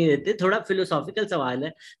हम उसमें नहीं देते. थोड़ा फिलोसॉफिकल सवाल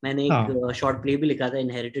है. मैंने एक शॉर्ट प्ले भी लिखा था,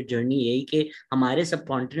 इनहेरिटेड जर्नी, यही कि हमारे सब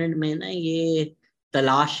कॉन्टिनेंट में ना ये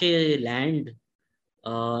तलाशे land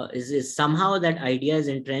is somehow that idea is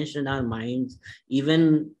entrenched in our minds,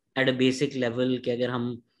 even at a basic level. कि अगर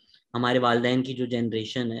हम हमारे वालिदैन की जो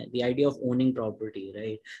जनरेशन है, the idea of owning property,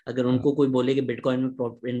 right? अगर उनको कोई बोले कि बिटकॉइन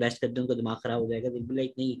में इन्वेस्ट कर दे, उनको दिमाग खराब हो जाएगा. They'll be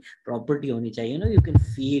like, नहीं, प्रॉपर्टी होनी चाहिए. You know, you can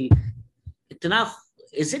feel इतना.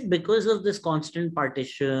 Is it because of this constant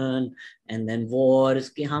partition and then wars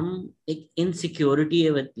कि हम एक insecurity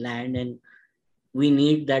है with land and we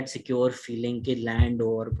need that secure feeling कि land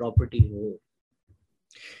or property हो?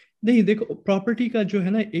 नहीं, देखो, प्रॉपर्टी का जो है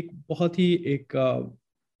ना एक बहुत ही एक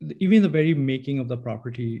even the very making of the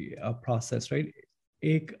property process, right,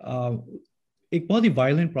 एक बहुत ही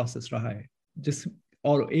वायलेंट प्रोसेस रहा है, जिस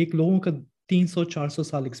और एक लोगों का 300-400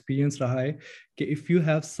 साल एक्सपीरियंस रहा है कि if you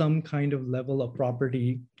have some kind of level of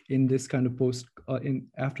property in this kind of in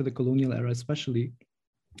after the colonial era especially,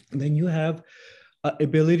 then you have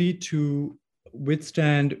ability to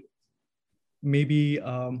withstand maybe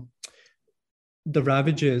the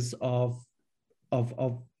ravages of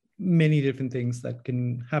many different things that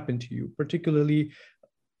can happen to you. Particularly,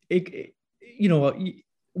 you know,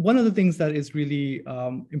 one of the things that is really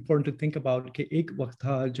important to think about कि एक वक्त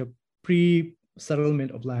था जब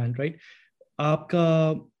pre-settlement of land, right?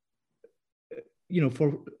 आपका, you know,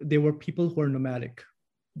 there were people who are nomadic.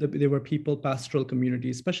 There were people, pastoral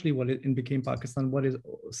communities, especially became Pakistan, what is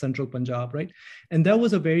central Punjab, right? And that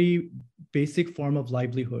was a very basic form of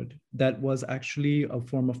livelihood that was actually a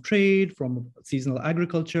form of trade, from seasonal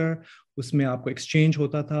agriculture. Usme aapko exchange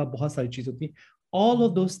hota tha, bahut sari cheezein thi. All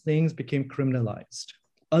of those things became criminalized.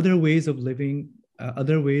 Other ways of living,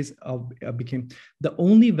 other ways of became the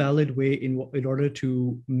only valid way in order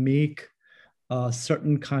to make a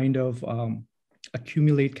certain kind of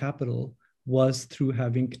accumulate capital was through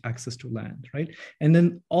having access to land, right? And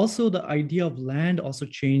then also the idea of land also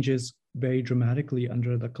changes very dramatically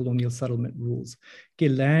under the colonial settlement rules. कि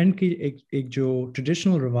land की एक जो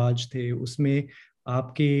traditional रिवाज थे उसमें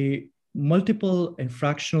आपके multiple and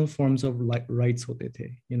fractional forms of rights होते थे,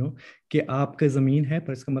 you know, कि आपका ज़मीन है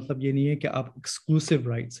पर इसका मतलब ये नहीं है कि आप exclusive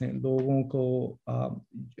rights हैं. लोगों को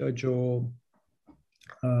जो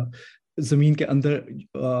ज़मीन के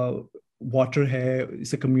अंदर water hai,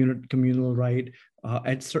 it's a communal right.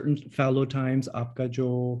 At certain fallow times, aapka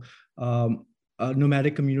jo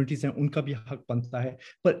nomadic communities hain, unka bhi haq banta hai.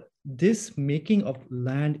 But this making of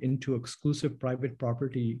land into exclusive private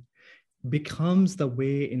property becomes the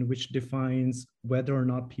way in which defines whether or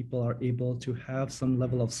not people are able to have some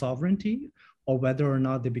level of sovereignty or whether or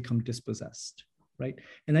not they become dispossessed. Right?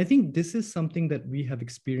 And I think this is something that we have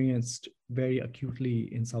experienced very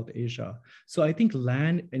acutely in South Asia. So I think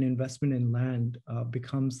land and investment in land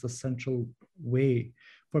becomes the central way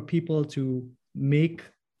for people to make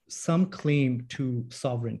some claim to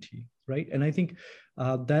sovereignty, right? And I think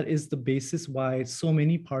that is the basis why so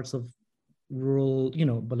many parts of rural, you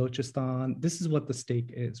know, Balochistan, this is what the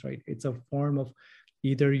stake is, right? It's a form of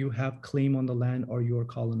either you have claim on the land or you are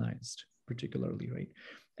colonized, particularly, right?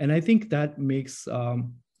 And I think that makes,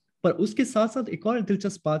 पर उसके साथ साथ एक और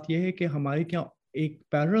दिलचस्प बात यह है कि हमारे क्या एक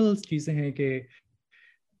parallel चीजें हैं कि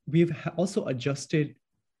we've also adjusted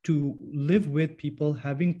to live with people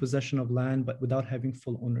having possession of land but without having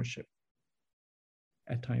full ownership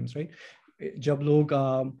at times, right? जब लोग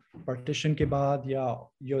partition के बाद या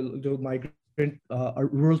जो migrant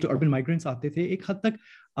rural to urban migrants आते थे, एक हद तक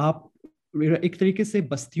आप एक तरीके से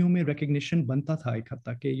बस्तियों में recognition बनता था एक हद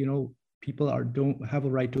तक कि you know people don't have a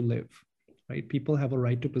right to live, right? People have a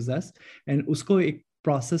right to possess, and उसको एक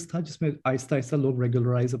process था जिसमें आहिस्ता आहिस्ता लोग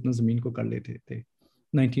regularize अपनी ज़मीन को कर लेते थे.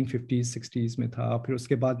 1950s 60s में था. फिर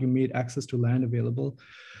उसके बाद you made access to land available.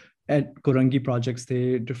 At Korangi projects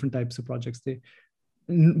थे, different types of projects थे.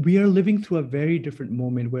 We are living through a very different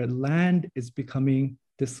moment where land is becoming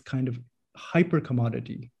this kind of hyper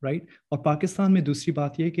commodity, right? और पाकिस्तान में दूसरी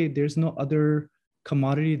बात ये कि there's no other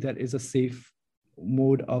commodity that is a safe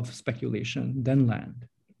mode of speculation than land.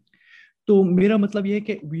 तो मेरा मतलब ये है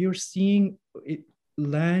कि we are seeing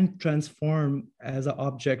land transform as an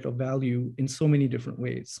object of value in so many different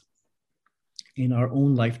ways in our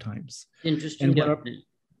own lifetimes. Interesting कि आपने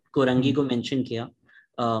कोरंगी को mention किया.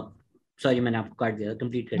 Sorry, मैंने आपको काट दिया.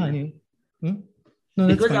 Complete कर लिया. No,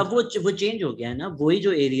 because अब वो change हो गया है ना. वही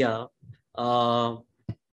जो area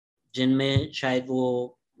जिनमें शायद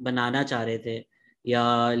वो बनाना चाह रहे थे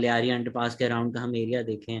या लियारी अंडरपास के अराउंड का हम एरिया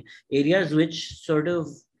देखें, areas which sort of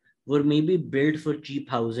were maybe built for cheap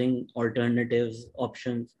housing alternatives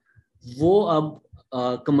options, वो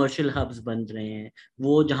अब commercial hubs बन रहे हैं.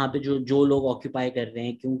 वो जहाँ पे जो लोग occupy कर रहे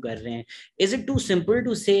हैं, क्यों कर रहे हैं? Is it too simple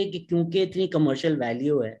to say कि क्योंकि इतनी commercial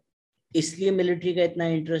value है इसलिए military का इतना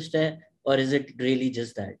interest है, or is it really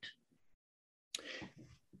just that?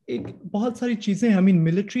 एक बहुत सारी चीजें, I mean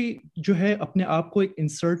military जो है अपने आप को एक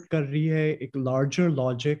insert कर रही है एक larger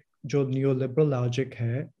logic जो neoliberal logic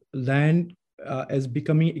है, land as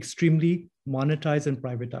becoming extremely monetized and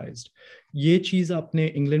privatized. ये चीज अपने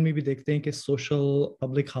इंग्लैंड में भी देखते हैं कि social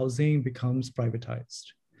public housing becomes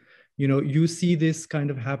privatized. You know, you see this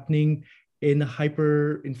kind of happening in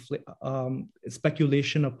hyper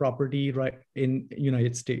speculation of property right in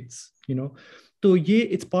United States, you know. So yeah,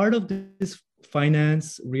 it's part of this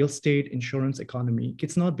finance, real estate, insurance economy.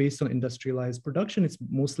 It's not based on industrialized production. It's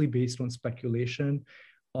mostly based on speculation,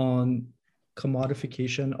 on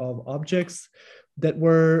commodification of objects that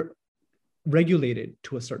were regulated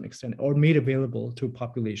to a certain extent or made available to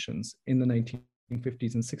populations in the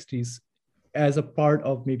 1950s and 60s as a part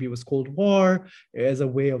of, maybe it was Cold War, as a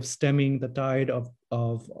way of stemming the tide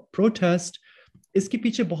of protest. इसके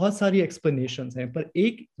पीछे बहुत सारी explanations हैं, पर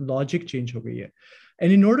एक logic change हो गई है.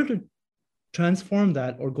 And in order to transform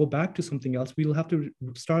that or go back to something else, we'll have to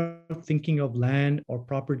start thinking of land or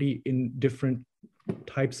property in different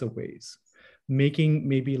types of ways, making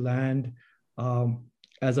maybe land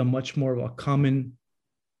as a much more of a common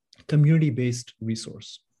community-based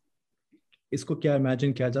resource. इसको क्या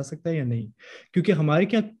imagine किया जा सकता है या नहीं? क्योंकि हमारे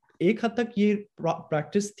क्या एक हद तक ये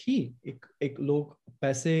practice थी, एक लोग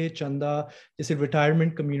पैसे चंदा जैसे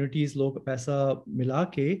retirement communities लोग पैसा मिला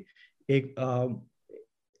के एक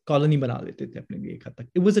colony बना लेते थे अपने लिए एक हद तक.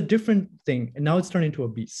 It was a different thing, and now it's turned into a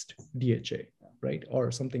beast, DHA, right,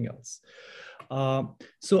 or something else.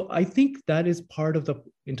 So I think that is part of the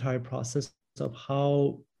entire process of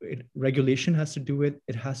how regulation has to do it.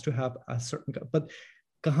 It has to have a certain, but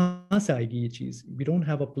कहाँ से आएगी ये चीज? We don't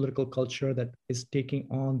have a political culture that is taking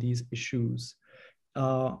on these issues.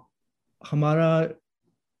 हमारा,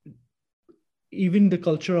 even the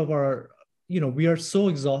culture of our, you know, we are so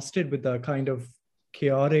exhausted with the kind of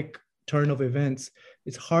chaotic turn of events.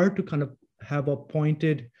 It's hard to kind of have a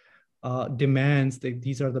pointed demands that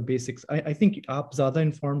these are the basics. I think आप ज़्यादा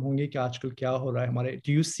informed होंगे कि आजकल क्या हो रहा है हमारे.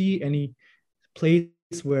 Do you see any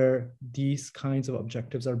place where these kinds of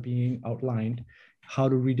objectives are being outlined? How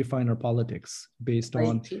to redefine our politics based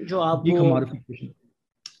on decommodification?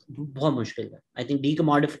 बहुत मुश्किल है. I think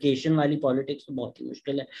decommodification वाली politics तो बहुत ही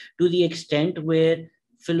मुश्किल है. To the extent where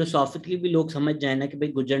philosophically भी लोग समझ जाए ना कि भाई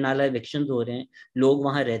गुजरनाला elections हो रहे हैं, लोग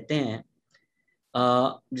वहाँ रहते हैं.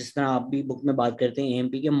 जिस तरह आप भी बुक में बात करते हैं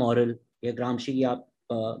AMP के moral या ग्रामशी की आप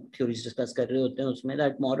theories discuss कर रहे होते हैं उसमें,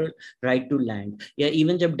 that moral right to land, या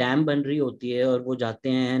even जब डैम बन रही होती है और वो जाते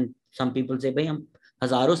हैं, some people say भाई हम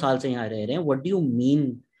हजारों साल से यहाँ रह रहे हैं, what do you mean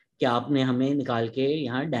कि आपने हमें निकाल के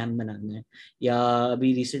यहाँ डैम बनाना है? या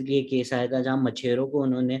अभी रिसेंटली एक केस आया था जहाँ मछेरों को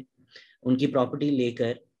उन्होंने उनकी प्रॉपर्टी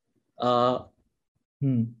लेकर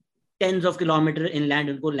tens of kilometer inland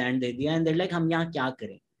उनको लैंड दे दिया, and they're like हम यहाँ क्या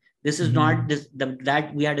करें? This is not this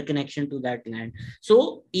that we had a connection to that land.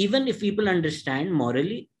 So even if people understand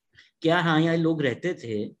morally क्या हाँ यहाँ लोग रहते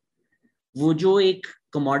थे, वो जो एक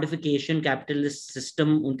commodification capitalist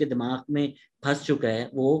system उनके दिमाग में फंस चुका है,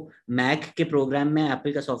 वो मैक के प्रोग्राम में,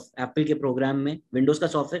 एप्पल के प्रोग्राम में, विंडोज का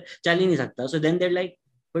सॉफ्टवेयर चल ही नहीं सकता. So then they're like,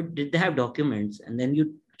 but did they have documents? And then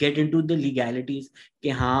you get into the legalities कि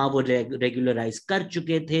हाँ वो regularize कर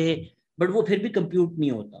चुके थे, but वो फिर भी compute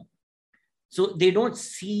नहीं होता. So they don't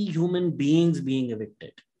see human beings being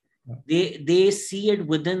evicted. They see it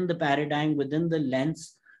within the paradigm, within the lens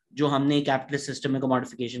जो हमने कैपिटलिस्ट सिस्टम में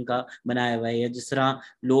कमोडिफिकेशन का बनाया हुआ है. या जिस तरह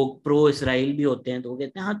लोग प्रो इसराइल भी होते हैं तो वो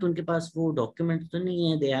कहते हैं हाँ तो उनके पास वो डॉक्यूमेंट्स तो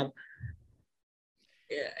नहीं है, they have.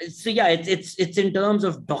 So yeah, it's in terms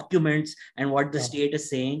of documents and what the state is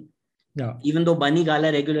saying. Yeah. Even though बनी गाला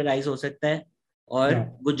रेगुलराइज हो सकता है और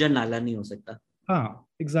गुज्जर नाला नहीं हो सकता. हाँ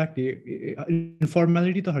एग्जैक्टली,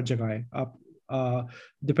 इनफॉर्मेलिटी तो हर जगह है. आप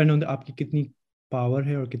डिपेंड ऑन आपकी कितनी पावर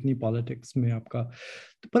है और कितनी पॉलिटिक्स में आपका.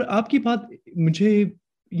 पर आपकी बात मुझे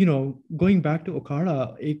गोइंग बैक टू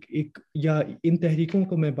ओकारा, एक या इन तहरीकों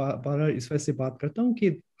को मैं बार इस वजह से बात करता हूँ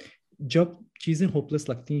कि जब चीज़ें होपलेस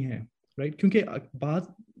लगती हैं, राइट, क्योंकि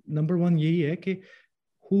बात नंबर वन यही है कि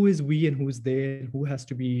who is we and who is there, who has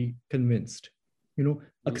to be convinced.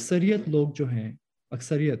 अक्सरियत लोग जो हैं,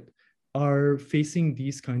 अक्सरियत are facing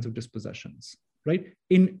these kinds of dispossessions, right?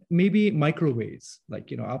 In maybe micro ways,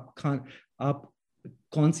 like आप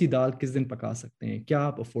कौन सी दाल किस दिन पका सकते हैं, क्या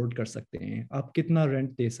आप अफोर्ड कर सकते हैं, आप कितना रेंट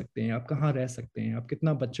दे सकते हैं, आप कहाँ रह सकते हैं, आप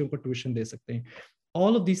कितना बच्चों को ट्यूशन दे सकते हैं.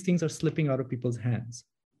 All of these things are slipping out of people's hands,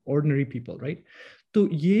 ordinary people, right? तो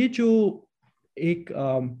ये जो एक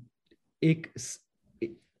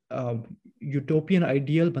यूटोपियन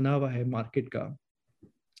आइडियल बना हुआ है मार्केट का,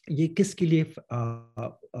 ये किसके लिए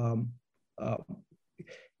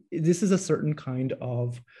this is a certain kind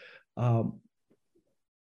of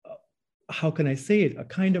how can I say it, a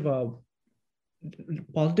kind of a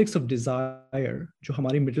politics of desire जो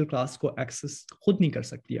हमारी मिडिल क्लास को एक्सेस खुद नहीं कर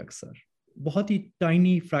सकती. अक्सर बहुत ही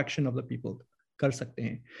tiny fraction of the people कर सकते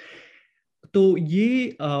हैं. तो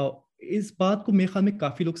ये इस बात को मेरे ख्याल में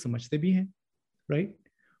काफ़ी लोग समझते भी हैं, राइट?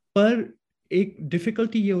 पर एक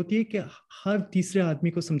डिफ़िकल्टी ये होती है कि हर तीसरे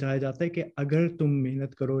आदमी को समझाया जाता है कि अगर तुम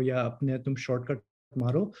मेहनत करो या तुम शॉर्टकट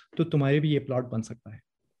मारो तो तुम्हारे भी ये प्लॉट बन सकता है,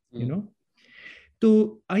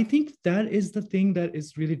 तो आई think that is the thing that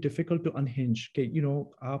is really difficult to अनहिंज कि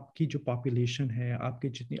आपकी जो पॉपुलेशन है, आपकी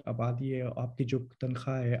जितनी आबादी है, आपकी जो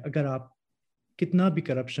तनख्वाह है, अगर आप कितना भी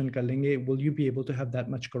करप्शन कर लेंगे, will you be able to have that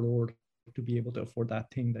much crore to be able to afford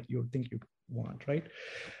that thing that you think you want, right?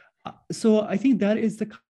 So I think that is the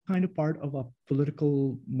kind of part of a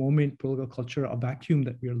political moment, political culture, a vacuum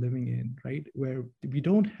that we are living in, right? Where we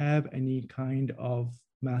don't have any kind of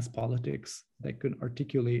mass politics that can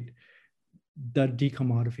articulate the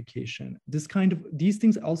decommodification. These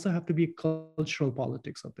things also have to be cultural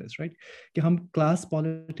politics of this, right? कि हम class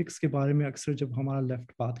politics के बारे में अक्सर जब हमारा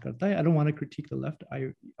left बात करता है, I don't want to critique the left.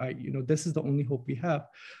 I this is the only hope we have,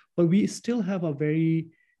 but we still have a very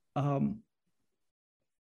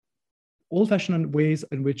old-fashioned ways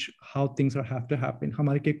in which how things have to happen.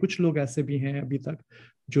 हमारे के कुछ लोग ऐसे भी हैं अभी तक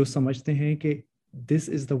जो समझते हैं कि this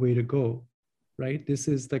is the way to go, right? This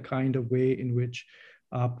is the kind of way in which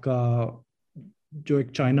आपका जो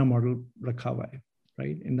एक China model रखा हुआ है,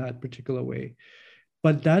 right? In that particular way.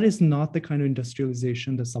 But that is not the kind of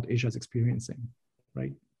industrialization that South Asia is experiencing,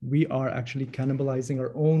 right? We are actually cannibalizing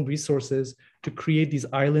our own resources to create these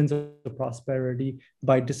islands of prosperity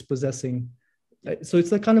by dispossessing. So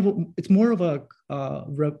it's like it's more of a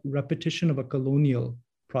repetition of a colonial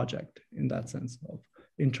project in that sense of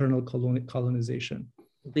internal colonization.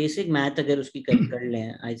 Basic math अगर उसकी कर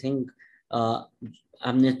लें, I think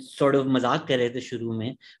हमने sort of मजाक कर रहे थे शुरू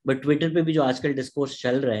में, but ट्विटर पे भी जो आजकल डिस्कोर्स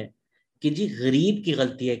चल रहा है कि जी गरीब की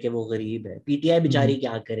गलती है कि वो गरीब है, पीटीआई बेचारी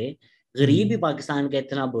क्या करे, गरीब ही पाकिस्तान का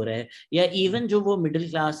इतना बुरा है, या इवन जो वो मिडिल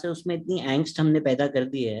क्लास है उसमें इतनी एंग्स्ट हमने पैदा कर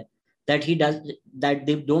दी है that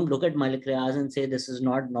they don't look at Malik Riaz and say this is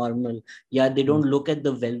not normal, या they don't look at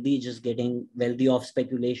the wealthy just getting wealthy off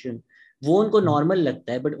speculation. वो उनको नॉर्मल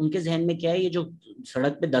लगता है, बट उनके जहन में क्या है, ये जो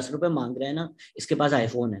सड़क पे 10 रुपए मांग रहे हैं ना, इसके पास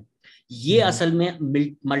आईफोन है, ये असल में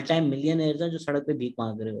मल्टी मिलियनर्स हैं जो सड़क पे भीख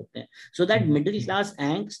मांग रहे होते हैं. So that middle class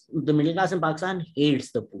angst, the middle class in Pakistan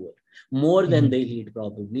hates the poor more than the elite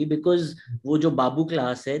probably, because वो जो बाबू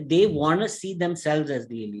क्लास है, they want to see themselves as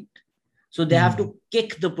the elite. So they have to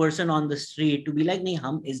kick the person on the street to be like, नहीं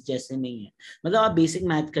हम इस जैसे नहीं है. मतलब आप बेसिक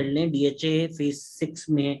मैथ कर लें, DHA फेज 6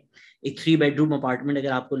 में एक 3 bedroom अपार्टमेंट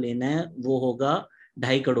अगर आपको लेना है वो होगा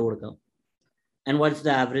 2.5 करोड़ का. And what's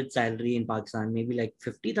the average salary in Pakistan? Maybe like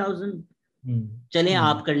 50,000. चलें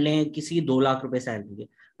आप कर लें किसी 2 लाख रुपए salary,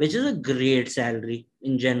 which is a great salary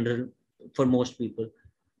in general for most people.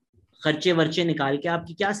 खर्चे वर्चे निकाल के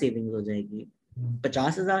आपकी क्या सेविंग हो जाएगी?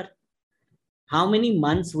 50,000. How many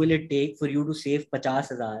months will it take for you to save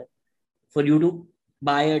 50,000 for you to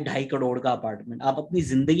buy a 2.5 crore का अपार्टमेंट? आप अपनी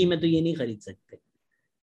जिंदगी में तो ये नहीं खरीद सकते.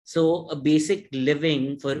 So a basic living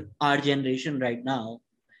for our generation right now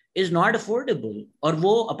is not affordable. और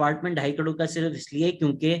वो अपार्टमेंट 2.5 करोड़ का सिर्फ इसलिए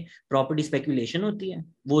क्योंकि प्रॉपर्टी स्पेकुलेशन होती है,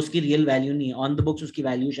 वो उसकी रियल वैल्यू नहीं है, ऑन द बुक्स उसकी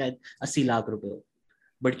वैल्यू शायद 80 लाख रुपए हो,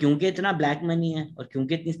 बट क्योंकि इतना ब्लैक मनी है और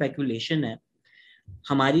क्योंकि इतनी स्पेकुलेशन है,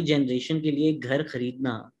 हमारी जनरेशन के लिए घर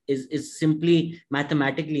खरीदना is simply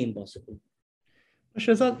mathematically impossible.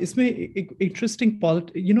 Shahzad, इसमें एक इंटरेस्टिंग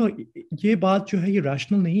पॉलिट, ये बात जो है ये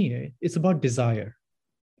रैशनल नहीं है. It's about desire,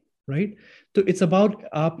 right? तो इट्स अबाउट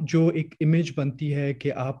आप जो एक इमेज बनती है कि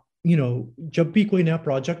आप जब भी कोई नया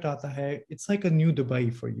प्रोजेक्ट आता है, it's like a new Dubai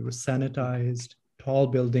for you, sanitized, tall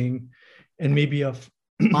building, and maybe a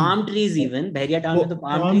palm trees, even Bahria Town में तो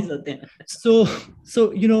palm trees होते हैं.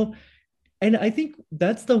 so and I think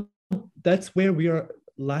that's where we are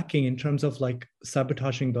lacking in terms of like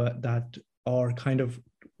sabotaging that or kind of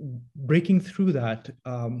breaking through that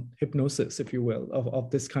hypnosis, if you will, of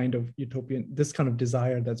this kind of utopian, this kind of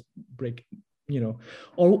desire that's breaking.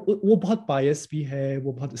 और वो बहुत bias भी है,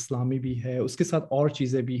 वो बहुत इस्लामी भी है, उसके साथ और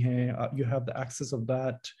चीजें भी हैं. You have the access of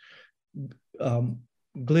that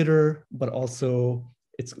glitter, but also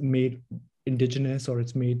it's made indigenous, or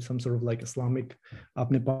it's made some sort of like Islamic.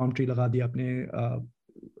 आपने palm tree लगा दी, आपने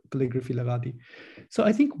calligraphy लगा दी. So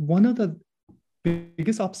I think one of the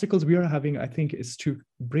biggest obstacles we are having, I think, is to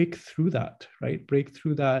break through that, right? Break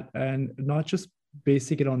through that, and not just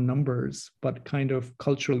basing it on numbers, but kind of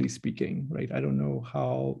culturally speaking, right? I don't know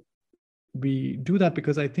how we do that,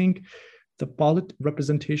 because I think the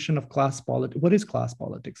representation of class politics, what is class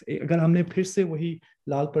politics? अगर हमने फिर से वही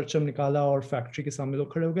लाल परचम निकाला और factory के सामने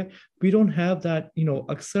लोग खड़े हो गए, we don't have that.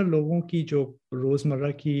 अक्सर लोगों की जो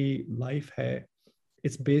रोजमर्रा की लाइफ है,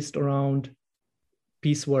 it's based around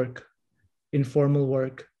piecework, informal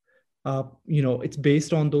work. It's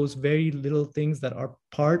based on those very little things that are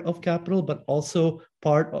part of capital, but also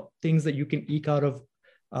part of things that you can eke out of.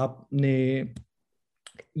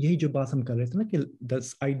 यही जो बात हम कर रहे थे ना, कि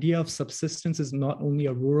this idea of subsistence is not only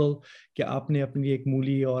a rural, कि आपने अपने लिए एक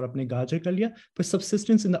मूली और अपने गाजर कर लिया, but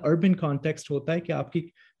subsistence in the urban context होता है कि आपकी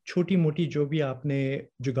छोटी मोटी जो भी आपने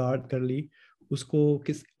जुगाड़ कर ली, उसको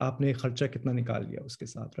आपने खर्चा कितना निकाल लिया उसके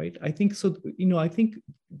साथ, right? I think so. I think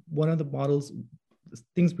one of the models,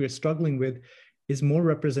 things we're struggling with, is more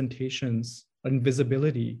representations and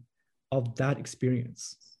visibility of that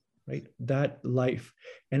experience, right? That life,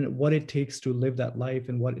 and what it takes to live that life,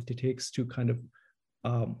 and what it takes to kind of,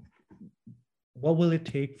 what will it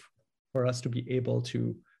take for us to be able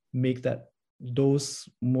to make those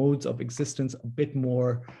modes of existence a bit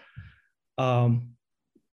more,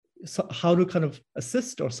 so how to kind of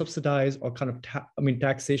assist or subsidize or kind of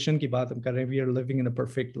taxation की बात हम कर रहे हैं. We are living in a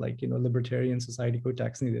perfect libertarian society, कोई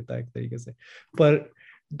tax नहीं देता एक तरीके से, but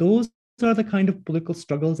those are the kind of political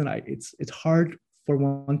struggles, and it's hard for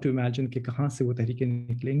one to imagine कि कहाँ से वो तहरीकें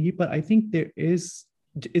निकलेंगी. But I think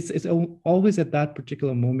it's always at that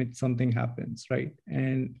particular moment something happens, right?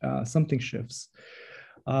 And something shifts.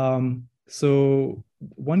 So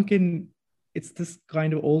one can, it's this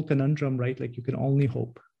kind of old conundrum, right? Like you can only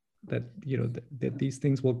hope that that these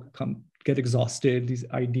things will get exhausted, these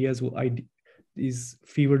ideas will these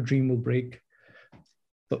fever dream will break.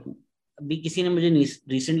 But अभी किसी ने मुझे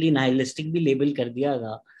recently nihilistic भी label कर दिया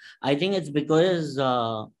था. I think it's because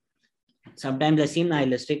sometimes I seem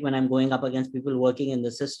nihilistic when I'm going up against people working in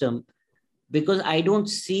the system, because I don't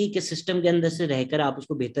see कि system के अंदर से रहकर आप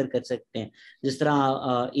उसको बेहतर कर सकते हैं. जिस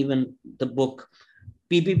तरह even the book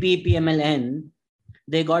PPP PMLN,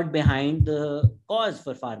 they got behind the cause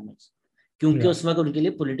for farmers, क्योंकि उस वक्त उनके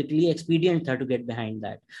लिए politically expedient था to get behind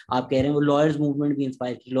that. आप कह रहे हैं वो lawyers movement भी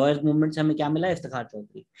inspire की. lawyers movement से हमें क्या मिला?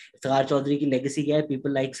 इफ्तिखार चौधरी की legacy क्या है?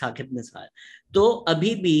 people like Saqib Nisar. तो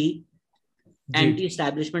अभी भी anti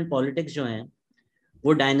establishment politics जो हैं,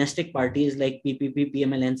 वो dynastic parties like PPP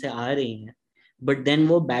PMLN से आ रही हैं, but then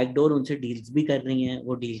वो backdoor उनसे deals भी कर रही हैं,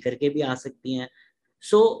 वो deal करके भी आ सकती हैं.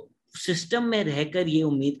 So सिस्टम में रहकर ये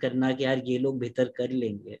उम्मीद करना कि यार ये लोग बेहतर कर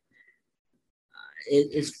लेंगे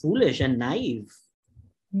is foolish and naive.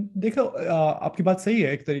 देखो, आपकी बात सही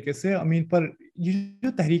है एक तरीके से. I mean, पर ये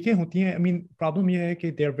जो तहरीकें होती हैं, I mean, प्रॉब्लम ये है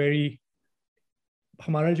कि they are very,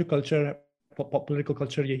 हमारा जो कल्चर है, political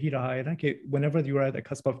culture यही रहा है ना, कि whenever you are at the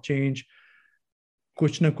cusp of change,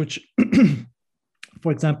 कुछ ना कुछ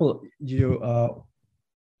for example,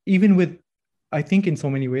 even with, I think in so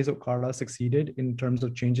many ways Okara succeeded in terms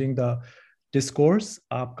of changing the discourse.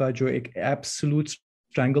 आपका जो एक absolute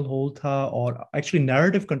stranglehold था, or actually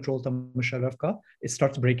narrative control था Musharraf का, it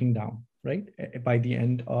starts breaking down, right? By the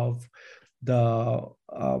end of the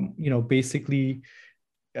basically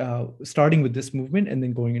starting with this movement and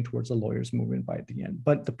then going in towards the lawyers movement by the end.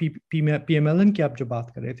 But the PMLN की आप जो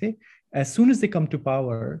बात कर रहे थे, as soon as they come to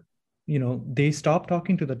power, they stop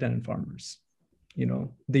talking to the tenant farmers.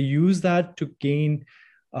 They use that to gain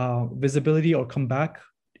visibility or come back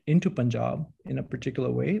into Punjab in a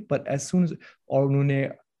particular way. But as soon as, और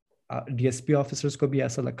उन्होंने DSP officers को भी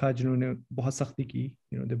ऐसा लगा जिन्होंने बहुत सख्ती की,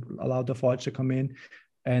 they allowed the Fauj to come in,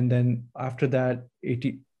 and then after that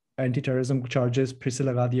 80 anti-terrorism charges फिर से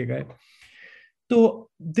लगा दिए गए. So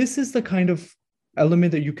this is the kind of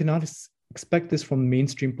element that you cannot expect this from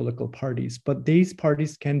mainstream political parties, but these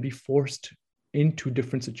parties can be forced into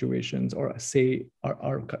different situations, or say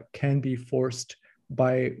can be forced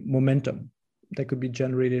by momentum that could be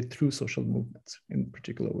generated through social movements in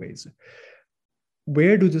particular ways.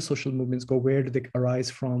 Where do the social movements go? Where do they arise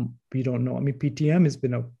from? We don't know. I mean, PTM has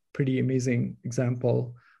been a pretty amazing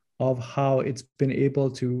example of how it's been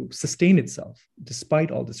able to sustain itself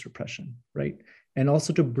despite all this repression, right? And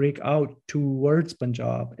also to break out towards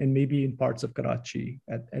Punjab and maybe in parts of Karachi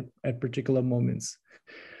at particular moments.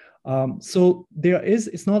 So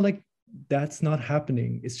it's not like that's not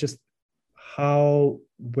happening. It's just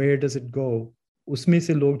where does it go? Usme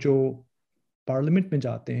se log jo parliament mein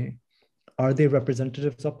jaate hain, are they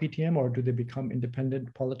representatives of PTM, or do they become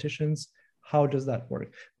independent politicians? How does that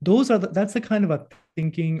work? That's the kind of a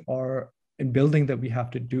thinking or in building that we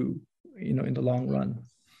have to do, in the long run.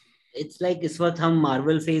 It's like इस वक्त हम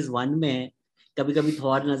Marvel phase 1 में हैं, कभी-कभी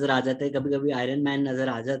Thor नजर आ जाता है, कभी-कभी आयरन मैन नजर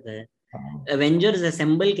आ जाता है. एवेंजर्स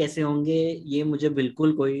असेंबल कैसे होंगे ये मुझे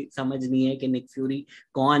बिल्कुल कोई समझ नहीं है कि निक फ्यूरी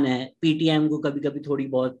कौन है. पीटीएम को कभी-कभी थोड़ी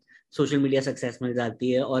बहुत सोशल मीडिया सक्सेस मिल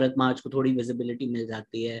जाती है, औरत मार्च को थोड़ी विजिबिलिटी मिल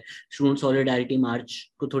जाती है, स्टूडेंट सॉलिडारिटी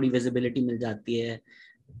मार्च को थोड़ी विजिबिलिटी मिल जाती है.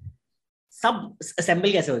 सब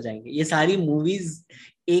असेंबल कैसे हो जाएंगे? ये सारी मूवीज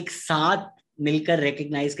एक साथ मिलकर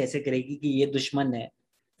रिकॉग्नाइज कैसे करेगी कि ये दुश्मन है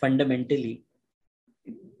fundamentally?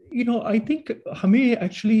 I think हमें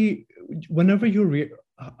actually whenever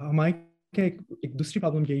हमारे एक दूसरी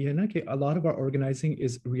प्रॉब्लम यही है ना कि a lot of our organizing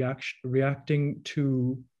is reacting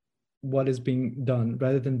to what is being done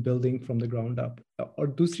rather than building from the ground up.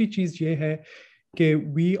 और दूसरी चीज ये है कि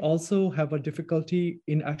we also have a difficulty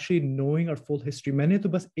in actually knowing our full history. मैंने तो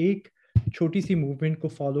बस एक छोटी सी मूवमेंट को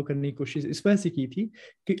फॉलो करने की कोशिश इस वजह से की थी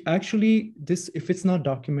कि actually this, if it's not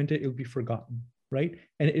documented, it will be forgotten, right?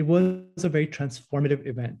 And it was a very transformative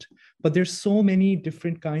event. But there's so many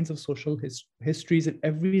different kinds of social histories in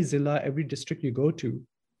every zilla, every district you go to,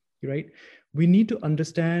 right? We need to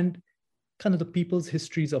understand kind of the people's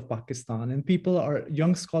histories of Pakistan, and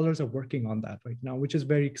young scholars are working on that right now, which is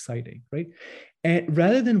very exciting, right? And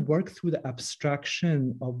rather than work through the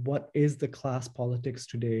abstraction of what is the class politics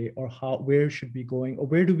today, or where should we going, or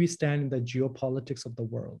where do we stand in the geopolitics of the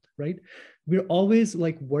world, right? We're always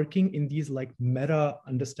like working in these like meta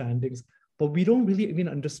understandings, but we don't really even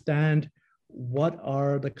understand what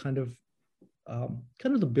are the kind of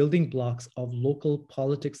the building blocks of local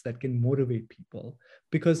politics that can motivate people.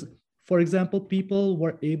 Because, for example, people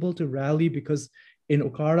were able to rally because in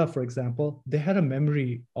Okara, for example, they had a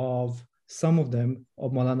memory of some of them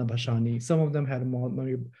of Maulana Bhashani. Some of them had a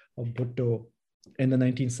memory of Bhutto in the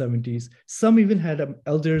 1970s. Some even had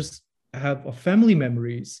elders have family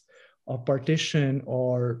memories of partition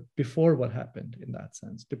or before what happened in that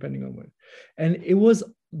sense, depending on what. And it was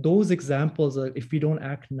those examples that if we don't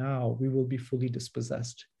act now, we will be fully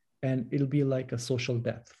dispossessed and it'll be like a social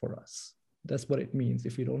death for us. That's what it means.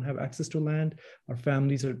 If we don't have access to land, our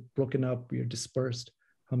families are broken up, we are dispersed.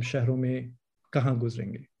 Hum shehron mein kahan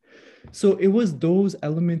guzrenge? So it was those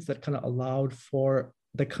elements that kind of allowed for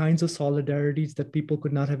the kinds of solidarities that people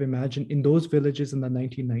could not have imagined in those villages in the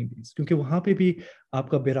 1990s. Because wahan pe bhi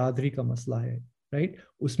aapka biradari ka masla hai, right?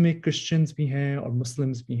 Usme Christians bhi hain or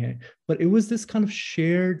Muslims bhi hain. But it was this kind of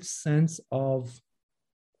shared sense of,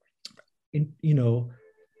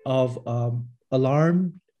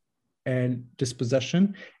 alarm and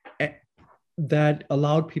dispossession that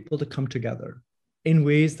allowed people to come together in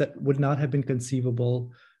ways that would not have been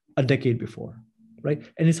conceivable a decade before, right?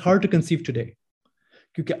 And it's hard to conceive today.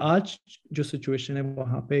 क्योंकि आज जो situation है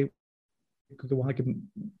वहाँ पे, क्योंकि वहाँ के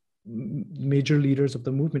major leaders of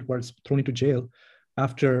the movement were thrown into jail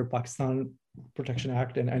after Pakistan Protection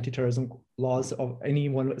Act and anti-terrorism laws of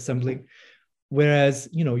anyone assembling, whereas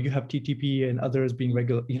you have TTPE and others being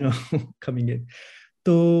regular, coming in.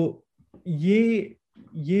 तो ये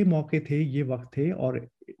मौके थे, ये वक्त थे, और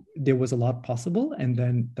there was a lot possible, and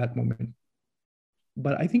then that moment.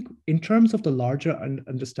 But I think in terms of the larger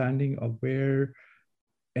understanding of where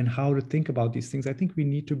and how to think about these things, I think we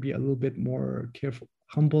need to be a little bit more careful,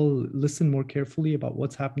 humble, listen more carefully about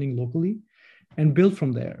what's happening locally and build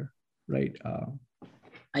from there, right?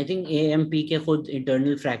 I think AMP के खुद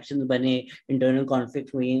internal fractions बने, internal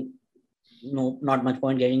conflicts हुई, no, not much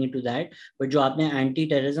point getting into that. But जो आपने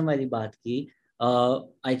anti-terrorism वाली बात की,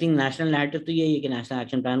 I think national narrative तो यही है कि national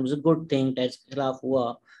action plan was a good thing, test के खिलाफ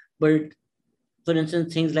हुआ, but for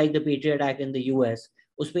instance things like the patriot act in the US,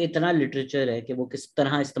 उस पर इतना लिटरेचर है कि वो किस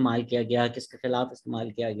तरह इस्तेमाल किया गया, किसके खिलाफ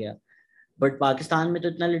इस्तेमाल किया गया। बट पाकिस्तान में तो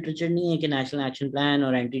इतना लिटरेचर नहीं है कि नेशनल एक्शन प्लान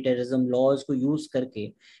और एंटी टेररिज्म लॉज को यूज करके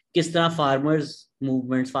किस तरह फार्मर्स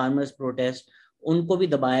मूवमेंट्स, फार्मर्स प्रोटेस्ट, उनको भी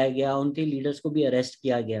दबाया गया, उनके लीडर्स को भी अरेस्ट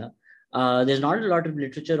किया गया। There is not a lot of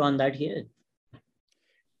literature on that here.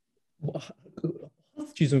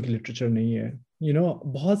 बहुत चीज़ों की लिटरेचर नहीं है,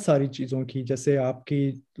 बहुत सारी चीज़ों की, जैसे आपकी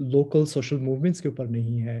लोकल सोशल मूवमेंट्स के ऊपर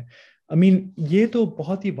नहीं है। आई मीन ये तो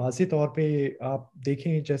बहुत ही वाज़ेह तौर पे आप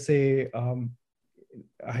देखें, जैसे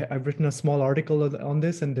I've written a small article on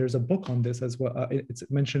this, and there's a book on this as well. It's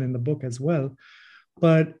mentioned in the book as well.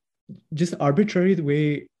 But just arbitrary the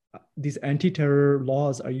way these anti-terror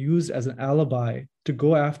laws are used as an alibi to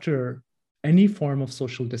go after any form of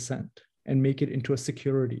social dissent and make it into a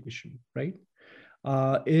security issue, right?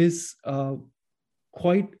 Is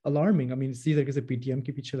quite alarming. I mean, इसी तरीके से PTM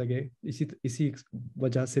के पीछे लगे, इसी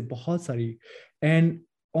वजह से बहुत सारी, and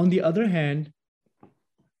on the other hand,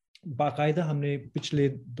 बाकायदा हमने पिछले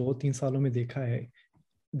 2-3 सालों में देखा है,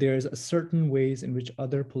 there's a certain ways in which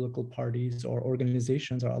other political parties or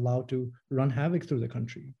organizations are allowed to run havoc through the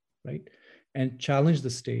country, right? And challenge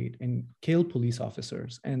the state and kill police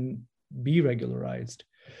officers and be regularized.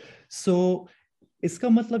 So इसका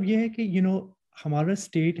मतलब ये है कि हमारा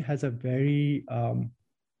state has a very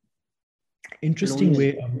interesting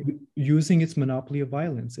way of using its monopoly of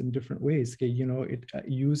violence in different ways. It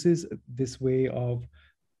uses this way of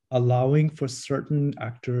allowing for certain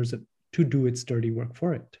actors to do its dirty work for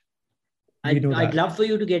it. I'd love for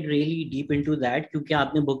you to get really deep into that, क्योंकि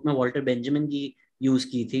आपने book में Walter Benjamin की use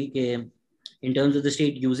की थी कि in terms of the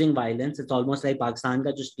state using violence, it's almost like Pakistan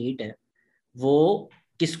का जो state है वो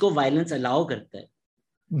किसको वायलेंस अलाउ करता है,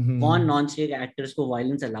 कौन नॉन स्टेट एक्टर्स को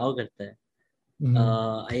वायलेंस अलाउ करता है.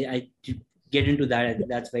 I get into that. I think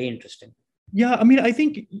that's very interesting. Yeah, I mean, I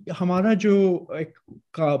think हमारा जो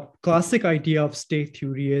classic idea of state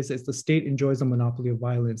theory is the state enjoys a monopoly of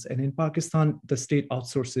violence, and in Pakistan, the state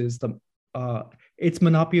outsources its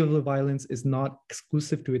monopoly of the violence is not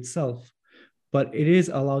exclusive to itself, but it is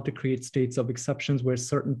allowed to create states of exceptions where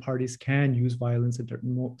certain parties can use violence at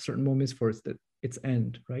certain moments for its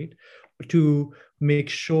end, right? To make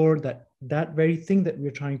sure that that very thing that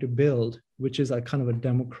we're trying to build, which is a kind of a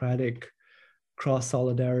democratic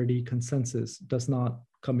cross-solidarity consensus, does not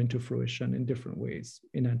come into fruition in different ways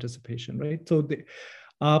in anticipation, right? So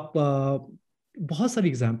आप बहुत सारी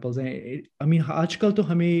examples हैं. I mean आजकल तो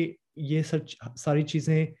हमें ये सारी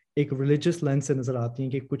चीज़ें एक रिलीजियस लेंस से नज़र आती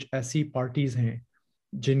हैं कि कुछ ऐसी पार्टीज़ हैं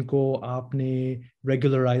जिनको आपने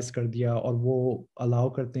रेगुलराइज कर दिया और वो अलाउ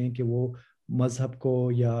करते हैं कि वो मज़हब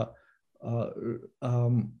को या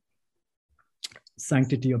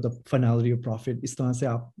sanctity of the finality of prophet, इस तरह से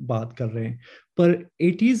आप बात कर रहे हैं. पर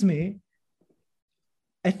 80s में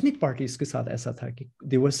ethnic parties के साथ ऐसा था कि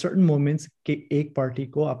there were certain moments कि एक पार्टी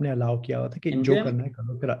को आपने अलाउ किया हुआ था कि जो करना है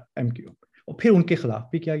करो, फिर MQ, और फिर उनके खिलाफ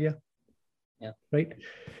भी किया गया. Yeah. Right?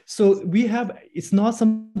 So we have, it's not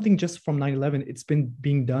something just from 9/11, it's been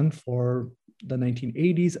being done for the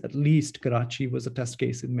 1980s. At least Karachi was a test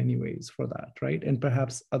case in many ways for that, right? And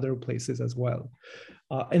perhaps other places as well.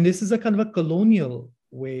 And this is a kind of a colonial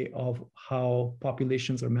way of how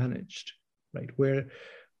populations are managed, right? Where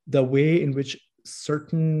the way in which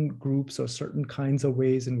certain groups or certain kinds of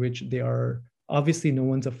ways in which they are, obviously no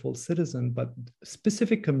one's a full citizen, but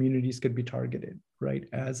specific communities could be targeted, right?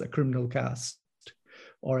 As a criminal caste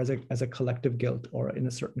or as a collective guilt or in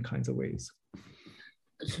a certain kinds of ways.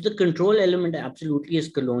 So the control element absolutely is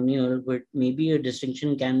colonial, but maybe a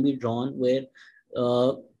distinction can be drawn where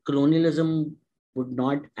colonialism would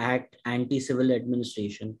not act anti-civil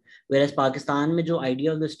administration, whereas Pakistan में जो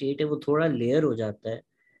idea of the state है वो थोड़ा layer हो जाता है,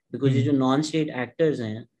 because ये जो non-state actors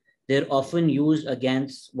हैं, they're often used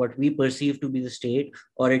against what we perceive to be the state,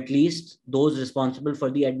 or at least those responsible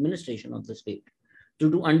for the administration of the state,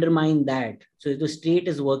 to undermine that. So if the state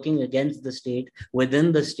is working against the state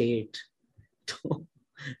within the state,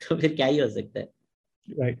 तो फिर क्या ही हो सकता है?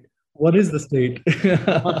 Right. What is the state?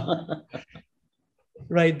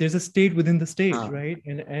 Right. There's a state within the state, right?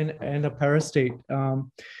 And a parastate.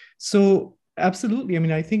 So absolutely. I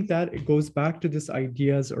mean, I think that it goes back to this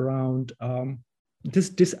ideas around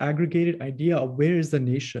this disaggregated idea of where is the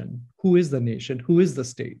nation, who is the nation, who is the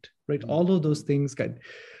state, right? All of those things get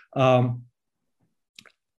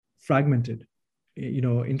fragmented,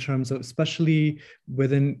 in terms of, especially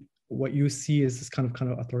within what you see is this kind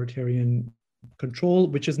of authoritarian control,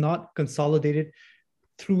 which is not consolidated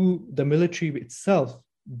through the military itself,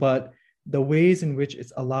 but the ways in which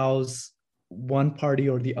it allows one party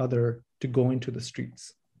or the other to go into the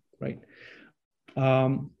streets, right?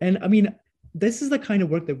 And I mean, this is the kind of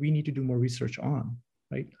work that we need to do more research on,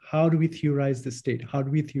 right? How do we theorize the state? How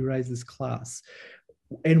do we theorize this class?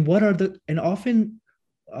 And what are the, and often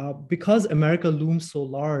because America looms so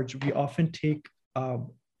large, we often take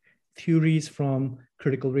theories from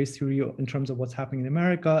critical race theory in terms of what's happening in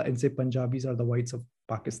America and say Punjabis are the whites of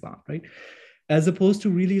Pakistan, right? As opposed to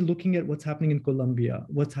really looking at what's happening in Colombia,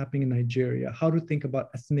 what's happening in Nigeria, how to think about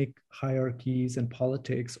ethnic hierarchies and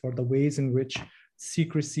politics, or the ways in which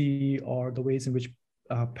secrecy, or the ways in which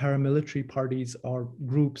paramilitary parties or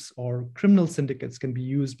groups or criminal syndicates can be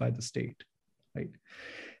used by the state, right?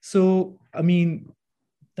 So, I mean,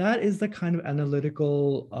 that is the kind of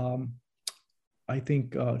analytical, I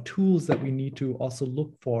think, tools that we need to also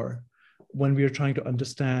look for when we are trying to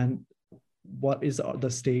understand what is the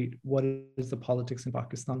state, what is the politics in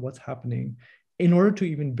Pakistan, what's happening, in order to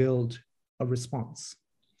even build a response.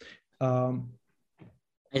 I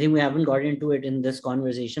think we haven't got into it in this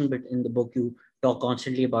conversation, but in the book you talk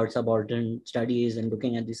constantly about subaltern studies and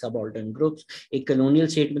looking at the subaltern groups. एक colonial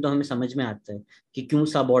state में तो हमें समझ में आता है कि क्यों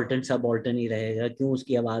subaltern ही रहेगा, क्यों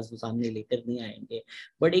उसकी आवाज वो सामने लेकर नहीं आएंगे.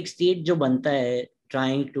 But एक state जो बनता है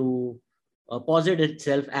trying to posit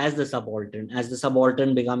itself as the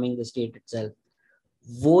subaltern becoming the state itself,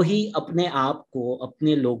 वो ही अपने आप को,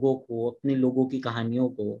 अपने लोगों की कहानियों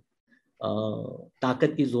को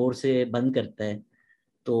ताकत की जोर से बंद करता है.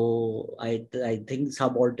 तो आई थिंक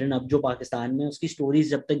सबऑल्टर्न अब जो पाकिस्तान में, उसकी स्टोरीज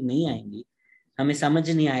जब तक नहीं आएंगी हमें समझ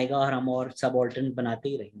नहीं आएगा, और हम और सबऑल्टर्न बनाते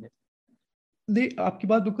ही रहेंगे. आपकी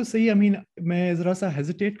बात बिल्कुल सही. आई मीन, मैं जरा सा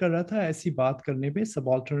हेजिटेट कर रहा था ऐसी बात करने पे,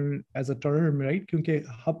 subaltern as a term, right? क्योंकि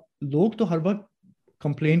हम लोग तो हर वक्त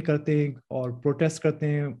कंप्लेन करते हैं और प्रोटेस्ट करते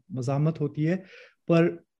हैं, मज़ामत होती है,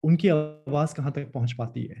 पर उनकी आवाज़ कहाँ तक पहुँच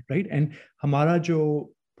पाती है, राइट? एंड हमारा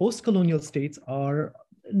जो post colonial states are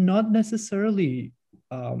not necessarily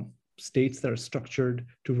states that are structured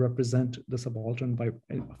to represent the subaltern by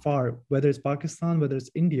far, whether it's Pakistan, whether it's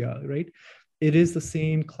India, right? It is the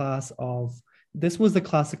same class of, this was the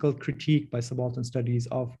classical critique by subaltern studies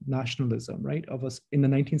of nationalism, right? Of us in the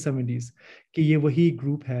 1970s, कि ये वही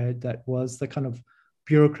group है that was the kind of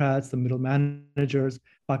bureaucrats, the middle managers.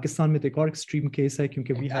 Pakistan में तो एक और extreme case है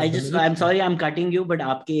क्योंकि we have I'm sorry, I'm cutting you, but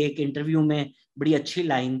आपके एक इंटरव्यू में बड़ी अच्छी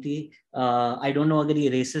लाइन थी. I don't know अगर ये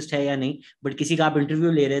racist है या नहीं, but किसी का आप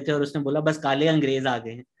इंटरव्यू ले रहे थे और उसने बोला बस काले अंग्रेज आ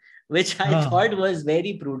गए, which I thought was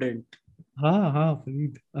very prudent. हाँ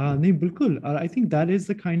फरीद, नहीं बिल्कुल. I think that is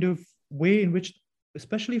the kind of way in which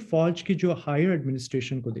especially फौज की जो higher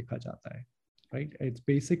administration को देखा जाता है, right? It's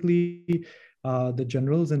basically the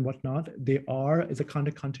generals and whatnot, they are is a kind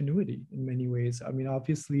of continuity in many ways. I mean,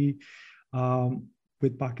 obviously,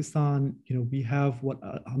 with Pakistan, you know, we have what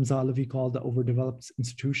Hamza Alavi called the overdeveloped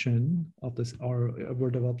institution of this, or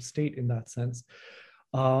overdeveloped state in that sense.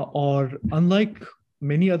 Or unlike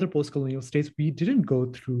many other post-colonial states, we didn't go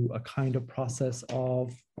through a kind of process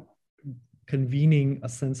of convening a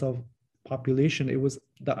sense of population. It was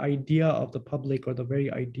the idea of the public, or the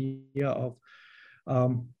very idea of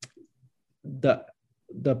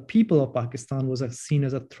the people of Pakistan was seen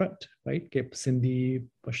as a threat, right? Sindhi,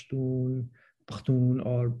 Pashtun,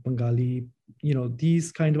 or Bengali, you know,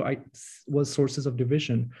 these kind of was sources of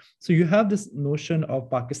division. So you have this notion of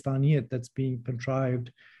Pakistaniyat that's being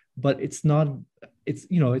contrived, but it's not, it's,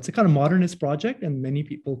 you know, it's a kind of modernist project, and many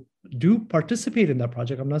people do participate in that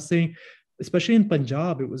project. I'm not saying, especially in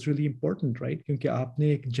Punjab, it was really important, right? क्योंकि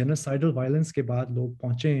आपने एक genocidal violence के बाद लोग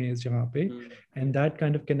पहुंचे हैं इस जगह पे, and that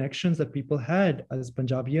kind of connections that people had as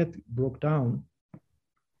Punjabiyat broke down.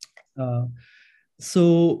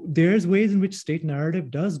 So there's ways in which state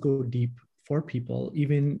narrative does go deep for people,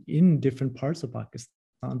 even in different parts of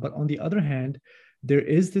Pakistan. But on the other hand, there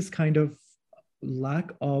is this kind of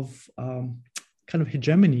lack of kind of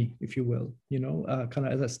hegemony, if you will, you know, kind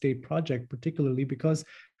of as a state project, particularly because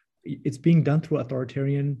it's being done through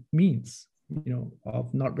authoritarian means, you know,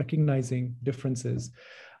 of not recognizing differences.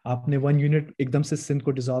 आपने one unit एकदम से सिंध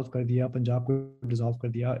को dissolve कर दिया, पंजाब को dissolve कर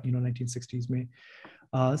दिया, you know, 1960s में.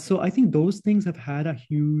 So I think those things have had a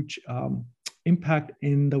huge impact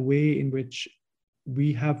in the way in which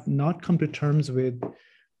we have not come to terms with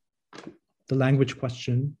the language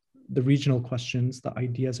question, the regional questions, the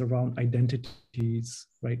ideas around identities,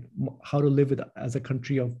 right? How to live with as a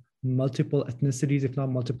country of multiple ethnicities, if not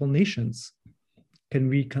multiple nations. Can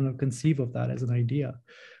we kind of conceive of that as an idea?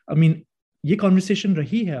 I mean, ये conversation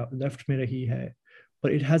rahi hai, left में rahi hai,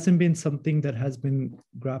 but it hasn't been something that has been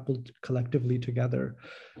grappled collectively together.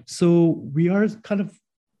 So we are kind of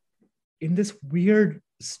in this weird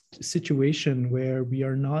situation where we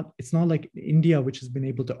are not, it's not like India, which has been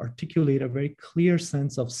able to articulate a very clear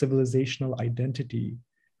sense of civilizational identity,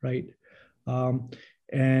 right?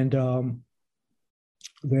 And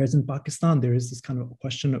whereas in Pakistan, there is this kind of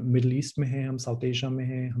question of Middle East mein hai, hum South Asia mein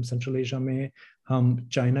hai, hum Central Asia mein hai, hum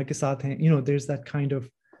China ke saath hain. There's that kind of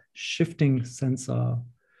shifting sense.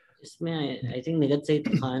 I think Nigat Said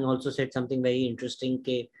Khan also said something very interesting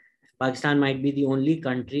कि Pakistan might be the only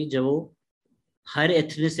country जो वो हर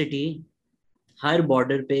ethnicity हर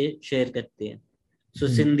border पे share करती है. So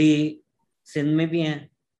Sindhi Sindh में भी हैं,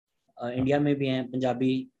 India में भी हैं, पंजाब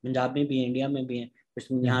में भी हैं, इंडिया में भी हैं,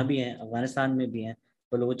 यहाँ भी हैं, अफगानिस्तान में भी हैं,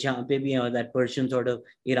 बलोच यहाँ पे भी हैं, और that Persian sort of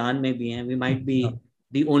Iran में भी हैं. We might be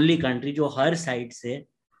the only country जो हर side से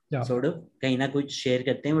sort of कहीं ना कुछ शेयर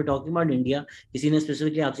करते हैं. We're talking about India. किसी ने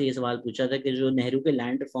स्पेसिफिकली आपसे ये सवाल पूछा था कि जो नेहरू के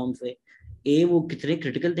लैंड रिफॉर्म्स थे वो कितने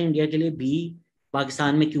क्रिटिकल थे इंडिया के लिए, बी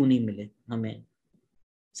पाकिस्तान में क्यों नहीं मिले हमें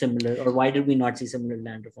सिमिलर, और why did we not see similar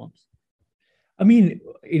land reforms? I mean,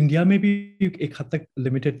 India may be एक हद तक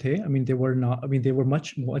limited थे. I mean, they were not. I mean, they were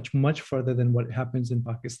much further than what happens in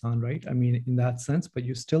Pakistan, right? I mean, in that sense, but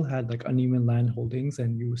you still had like uneven land holdings,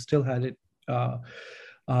 and you still had it.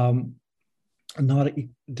 Not a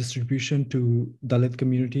distribution to Dalit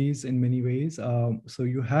communities in many ways. So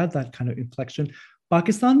you had that kind of inflection.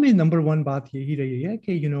 Pakistan mein number one baat yehi rahi hai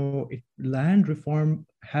कि land reform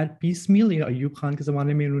had piecemeal. Ayub Khan ke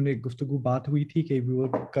zamane mein unhone guftagoo baat hui thi कि we will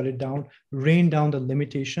cut it down, rain down the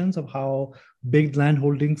limitations of how big land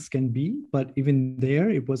holdings can be. But even there,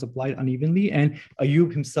 it was applied unevenly. And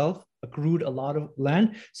Ayub himself accrued a lot of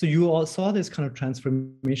land. So you all saw this kind of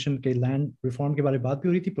transformation के land reform के बारे में बात भी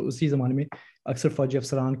हो रही थी, पर उसी ज़माने में अक्सर फौजी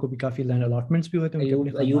अफसरान को भी काफ़ी land allotments भी हुए थे उनके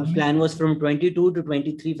अपने खानदान में. plan was from 22 to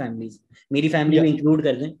 23 families. मेरी family में include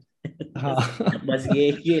कर दें. हाँ. बस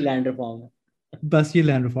ये land reform है. बस ये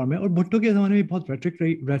land reform है. और भुट्टो के ज़माने में बहुत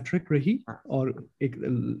rhetoric रही और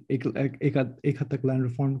एक हद तक land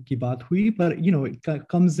reform की बात हुई, पर it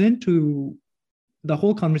comes into the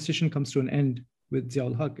whole conversation comes to an end with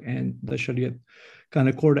Ziaul Haq and the Shariat kind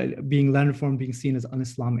of court land reform being seen as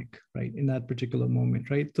un-Islamic, right, in that particular moment,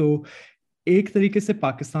 right? So, एक तरीके से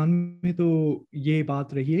पाकिस्तान में तो ये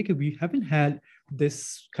बात रही है कि we haven't had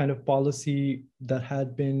this kind of policy that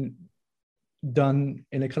had been done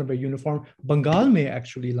in a kind of a uniform. Bengal में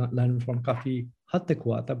actually land reform काफी हद तक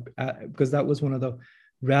हुआ था, because that was one of the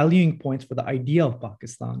rallying points for the idea of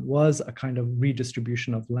Pakistan, was a kind of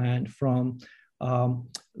redistribution of land from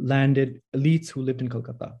landed elites who lived in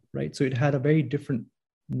Kolkata, right? So it had a very different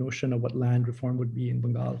notion of what land reform would be in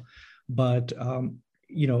Bengal. But,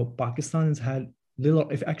 Pakistan has had little,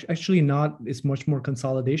 if actually not, it's much more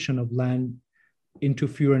consolidation of land into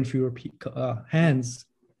fewer and fewer hands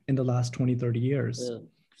in the last 20, 30 years.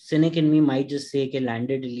 Cynic in me might just say that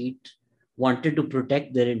landed elite wanted to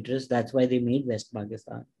protect their interests. That's why they made West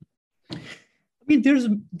Pakistan. I mean,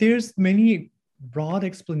 there's many broad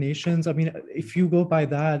explanations. I mean, if you go by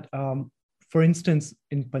that, for instance,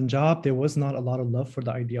 in Punjab, there was not a lot of love for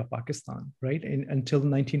the idea of Pakistan, right? Until the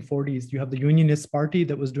 1940s, you have the Unionist Party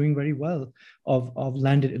that was doing very well of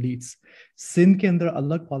landed elites. Sindh ke andar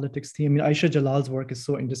alag politics thi. I mean, Aisha Jalal's work is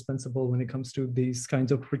so indispensable when it comes to these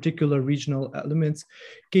kinds of particular regional elements.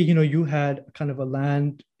 You had kind of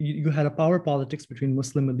you had a power politics between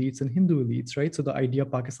Muslim elites and Hindu elites, right? So the idea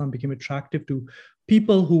of Pakistan became attractive to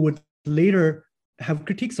people who would later have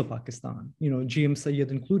critiques of Pakistan, GM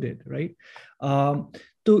Sayyid included, right?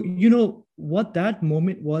 So, what that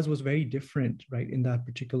moment was very different, right, in that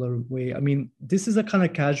particular way. I mean, this is a kind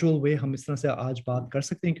of casual way हम इस तरह से आज बात कर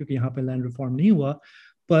सकते हैं क्योंकि यहाँ पे land reform नहीं हुआ,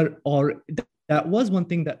 or that was one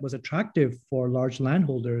thing that was attractive for large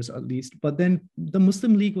landholders at least. But then the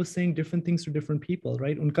Muslim League was saying different things to different people,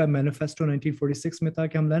 right? उनका manifesto 1946 में था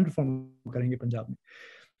कि हम land reform करेंगे पंजाब में.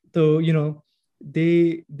 So,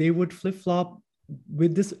 they would flip-flop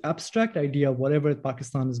with this abstract idea of whatever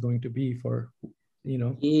Pakistan is going to be for,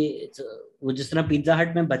 ये वो जिस तरह पिज्जा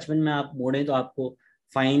हट में बचपन में आप मोड़े तो आपको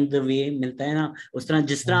फाइंड द वे मिलता है ना, उस तरह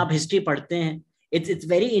जिस तरह आप हिस्ट्री पढ़ते हैं, it's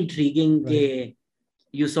very intriguing कि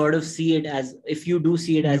you sort of see it as, if you do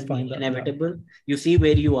see it as being inevitable, you see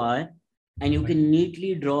where you are and you can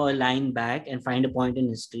neatly draw a line back and find a point in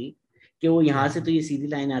history कि वो यहाँ से तो ये सीधी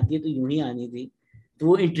line आती है तो यूं ही आनी थी, तो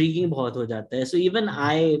वो इंट्रीगिंग बहुत हो जाता है. सो इवन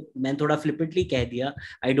मैं थोड़ा फ्लिपेंटली कह दिया,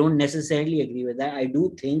 I don't necessarily agree with that. I do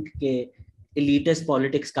think के एलिटिस्ट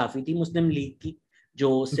पॉलिटिक्स काफी थी मुस्लिम लीग की जो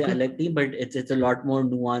उससे अलग थी, but it's a lot more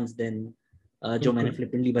nuance than जो मैंने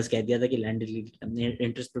फ्लिपेंटली बस कह दिया था कि लैंड हमने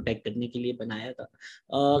इंटरेस्ट प्रोटेक्ट करने के लिए बनाया था.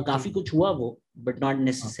 काफी कुछ हुआ वो, बट नॉट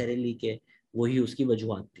नेसेसरली के वही उसकी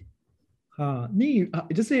वजूहत थी. हाँ नहीं,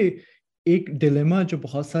 जैसे एक डिलेमा जो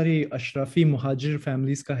बहुत सारी अशराफी मुहाजिर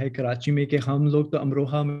फैमिलीज का है कराची में, कि हम लोग तो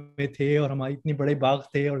अमरोहा में थे और हमारी इतने बड़े बाग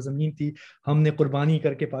थे और ज़मीन थी, हमने कुर्बानी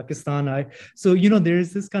करके पाकिस्तान आए. So there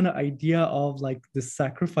is this kind of idea of like this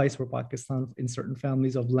sacrifice for Pakistan in certain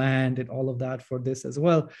families of land and all of that for this as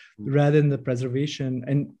well, rather than the preservation.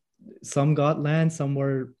 And some got land, some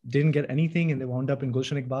didn't get anything, and they wound up in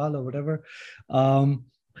Gulshan Iqbal or whatever.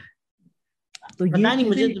 तो ये पता नहीं,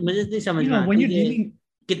 मुझे चीजें, मुझे नहीं समझ में when आती you're कि dealing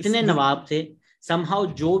कितने नवाब थे. समहाउ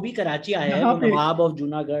जो भी कराची आया है यहाँ वो पे नवाब ऑफ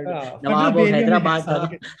जूनागढ़, फडल नवाब ऑफ बेरिया में है हैदराबाद था.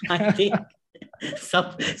 सारे. आई थिंक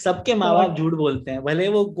सबके माँ बाप झूठ बोलते हैं, भले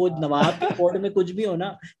वो कोई नवाब के कोर्ट में कुछ भी हो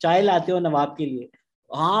ना, चाय लाते हो नवाब के लिए.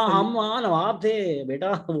 हाँ हम वहाँ नवाब थे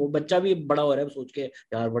बेटा. वो बच्चा भी बड़ा हो रहा है सोच के,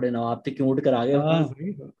 यार बड़े नवाब थे, क्यों उठ कर आ गए वहां.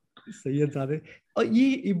 भाई सैयद ज़ादे. और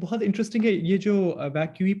ये बहुत इंटरेस्टिंग है, ये जो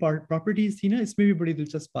वैक्यूई प्रॉपर्टीज थी ना, इसमें भी बड़ी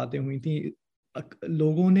दिलचस्प बातें हुई थी.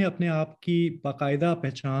 लोगों ने अपने आप की बाकायदा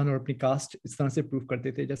पहचान और अपनी कास्ट इस तरह से प्रूव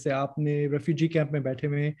करते थे. जैसे आपने रेफ्यूजी कैंप में बैठे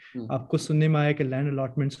हुए, आपको सुनने में आया कि लैंड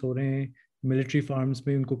अलॉटमेंट्स हो रहे हैं मिलिट्री फार्म्स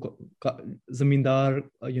में, उनको जमींदार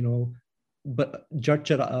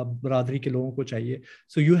जट बरादरी के लोगों को चाहिए.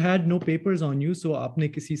 So you had no papers on you, so आपने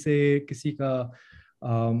किसी का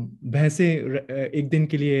भैंसे एक दिन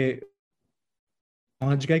के लिए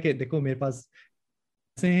पहुंच गए कि देखो मेरे पास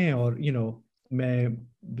से हैं और मैं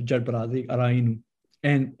जट बरादरी अराइन हूँ,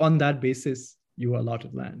 and on that basis you are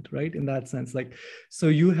allotted land, right? In that sense, like, so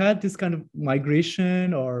you had this kind of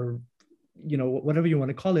migration, or whatever you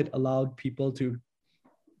want to call it, allowed people to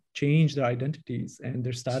change their identities and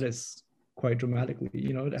their status quite dramatically.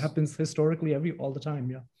 It happens historically all the time.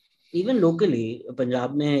 Yeah. Even locally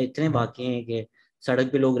Punjab में इतने वाक़े हैं कि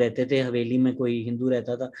सड़क पे लोग रहते थे, हवेली में कोई हिंदू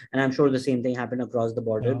रहता था, and I am sure the same thing happened across the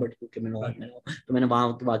border, but क्योंकि तो मैंने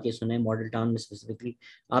वहाँ वाक़े सुने मॉडल टाउन में स्पेसिफिकली.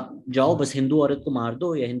 आप जाओ बस हिंदू औरत को मार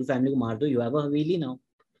दो या हिंदू फैमिली को मार दो, you have a haveli now.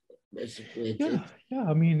 Yeah.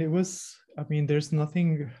 I mean, there's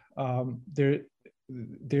nothing,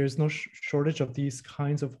 there's no shortage of these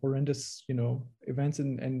kinds of horrendous, events,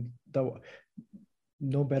 and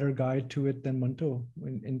no better guide to it than Manto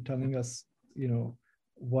in telling us,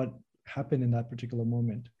 what happened in that particular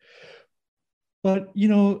moment. But,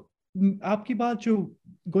 aapki baat jo,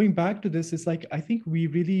 going back to this, is like, I think we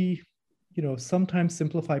really, sometimes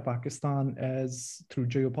simplify Pakistan as through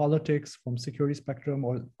geopolitics from security spectrum,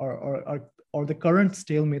 or the current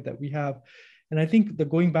stalemate that we have. And I think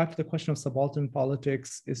going back to the question of subaltern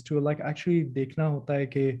politics is to like actually देखना होता है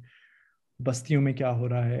कि बस्तियों में क्या हो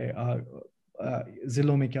रहा है,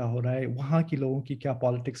 जिलों में क्या हो रहा है, वहाँ की लोगों की क्या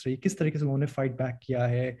पॉलिटिक्स रही, किस तरीके से उन्होंने फाइट बैक किया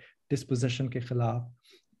है डिस्पोजेशन के खिलाफ.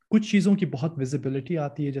 कुछ चीज़ों की बहुत विजिबिलिटी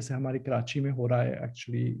आती है, जैसे हमारे कराची में हो रहा है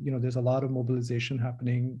actually. there's a lot of mobilization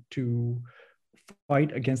happening to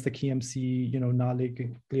fight against the KMC, नाले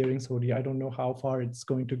clearings हो रही है. I don't know how far it's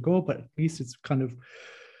going to go, but at least it's kind of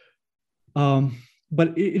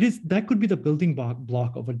but it is, that could be the building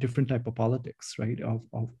block of a different type of politics, right?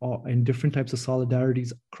 Of and different types of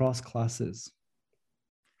solidarities across classes.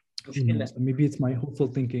 Maybe it's my hopeful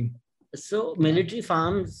thinking. So military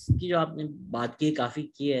farms की जो आपने बात की काफी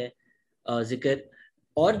की है जिक्र,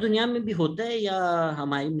 और दुनिया में भी होता है या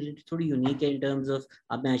हमारी मिलिट्री थोड़ी यूनिक है इन टर्म्स ऑफ,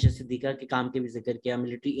 आपने आयशा सिद्दीका के काम के भी जिक्र किया,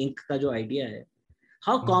 मिलिट्री इंक का जो आइडिया है,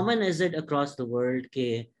 how common is it across the world के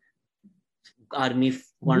आर्मी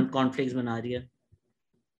कॉन्फ्लिक्ट्स बना रही है?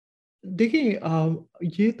 देखिए,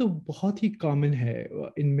 ये तो बहुत ही कॉमन है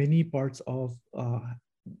इन मेनी पार्ट्स ऑफ.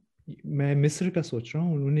 मैं मिस्र का सोच रहा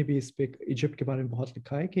हूँ, उन्होंने भी इस पे इजिप्ट के बारे में बहुत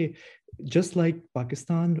लिखा है कि just like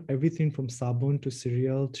Pakistan, everything from sabun to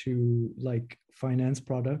cereal to like finance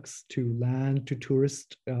products to land to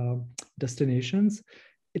tourist destinations,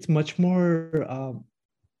 it's much more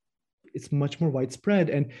widespread,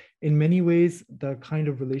 and in many ways the kind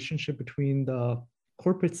of relationship between the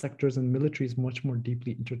corporate sectors and military is much more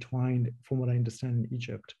deeply intertwined, from what I understand, in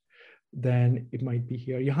Egypt than it might be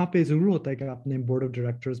here. यहाँ पे ज़रूर होता है कि आपने board of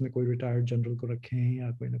directors में कोई retired general को रखें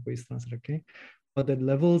या कोई ना कोई इस तरह से रखें, but the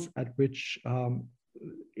levels at which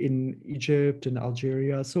in Egypt and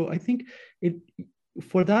Algeria, so I think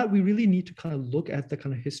for that we really need to kind of look at the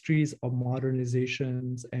kind of histories of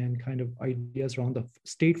modernizations and kind of ideas around the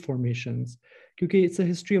state formations, क्योंकि it's a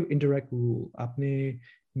history of indirect rule. आपने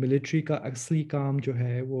military का असली काम जो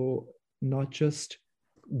है वो not just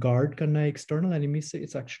guard करना external enemies से,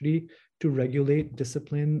 it's actually to regulate,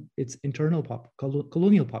 discipline its internal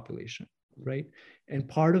colonial population, right? And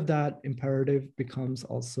part of that imperative becomes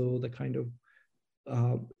also the kind of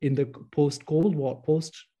in the post-Cold War,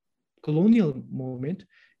 post-colonial moment,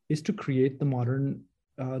 is to create the modern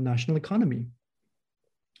national economy.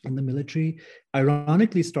 And the military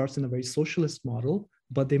ironically starts in a very socialist model,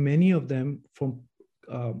 but many of them from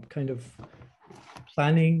kind of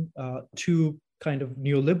planning to kind of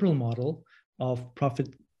neoliberal model of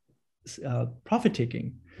profit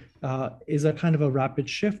taking is a kind of a rapid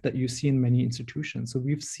shift that you see in many institutions. So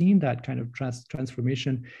we've seen that kind of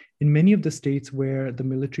transformation in many of the states where the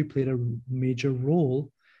military played a major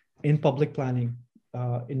role in public planning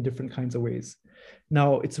in different kinds of ways.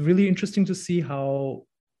 Now, it's really interesting to see how,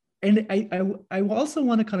 and I also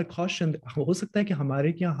want to kind of caution, हो सकता है कि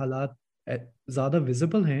हमारे यहाँ हालात ज़्यादा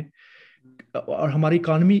visible हैं और हमारी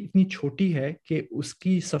इकोनॉमी इतनी छोटी है कि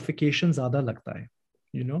उसकी suffocation ज़्यादा लगता है.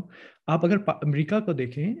 You know, आप अगर अमेरिका को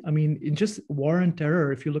देखें, I mean, in just war and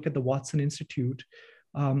terror, if you look at the Watson Institute,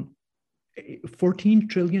 $14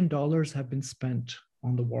 trillion have been spent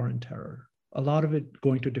on the war and terror. A lot of it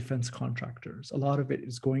going to defense contractors. A lot of it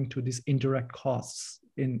is going to these indirect costs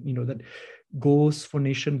in, you know, that goes for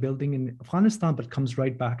nation building in Afghanistan, but comes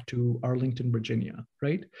right back to Arlington, Virginia,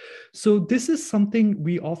 right? So this is something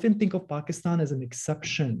we often think of Pakistan as an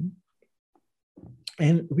exception.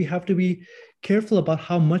 And we have to be careful about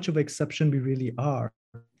how much of an exception we really are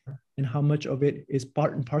and how much of it is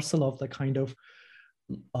part and parcel of the kind of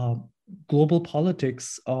global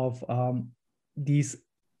politics of these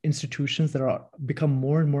institutions that are become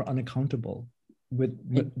more and more unaccountable with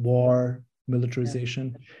war,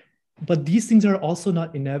 militarization. But these things are also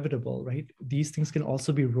not inevitable, right? These things can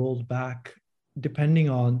also be rolled back depending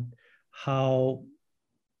on how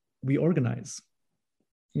we organize.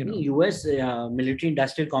 You know, US military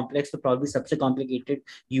industrial complex तो probably सबसे complicated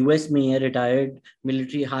US में है. Retired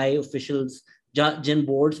military high officials जिन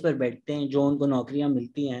boards पर बैठते हैं, जो उनको नौकरियां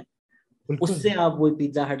मिलती हैं, उससे आप वो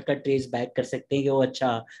पिज्जा हट का ट्रेस बैक कर सकते हैं कि वो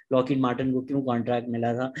अच्छा लॉकहीड मार्टिन को क्यों कॉन्ट्रैक्ट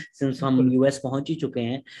मिला था, सिंस हम यूएस पहुंच ही चुके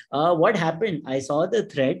हैं. What happened, I saw the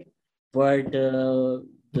thread, but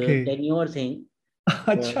the tenure thing.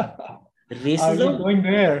 अच्छा, रेसिज्म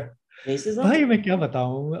भाई मैं क्या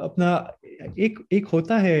बताऊं, अपना एक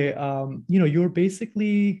होता है, you know, you're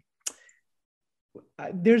basically,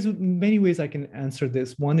 there's many ways I can answer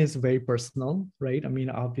this. One is very personal, right? I mean,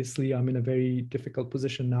 obviously I'm in a very difficult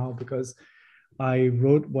position now because I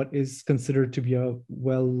wrote what is considered to be a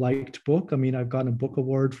well-liked book. I mean, I've gotten a book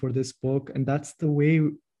award for this book, and that's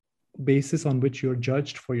the basis on which you're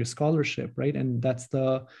judged for your scholarship, right? And that's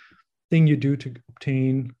the thing you do to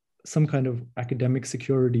obtain some kind of academic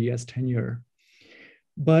security as tenure.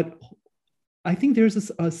 But I think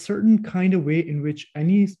there's a certain kind of way in which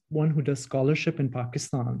anyone who does scholarship in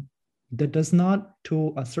Pakistan that does not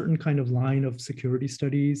toe a certain kind of line of security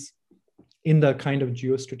studies in the kind of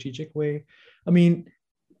geostrategic way, I mean,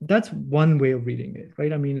 that's one way of reading it,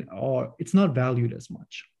 right? I mean, or it's not valued as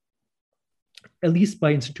much, at least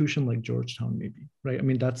by institution like Georgetown, maybe, right? I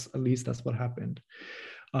mean, at least that's what happened.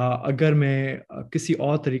 अगर मैं किसी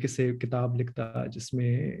और तरीके से किताब लिखता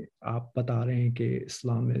जिसमें आप बता रहे हैं कि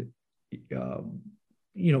इस्लाम में,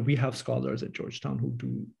 you know, we have scholars at Georgetown who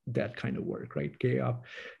do that kind of work, right? कि आप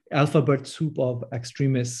alphabet soup of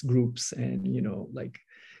extremist groups, and, you know, like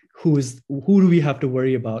who do we have to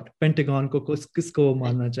worry about? Pentagon को किसको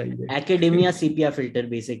मानना चाहिए? Academia sepia filter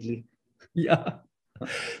basically. Yeah.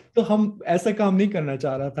 तो हम ऐसा काम नहीं करना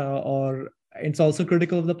चाह रहा था, और it's also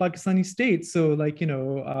critical of the Pakistani state. So, like, you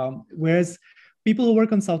know, whereas people who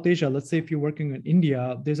work on South Asia, let's say if you're working in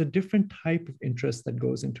India, there's a different type of interest that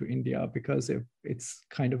goes into India because it's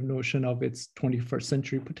kind of notion of its 21st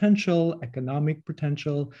century potential, economic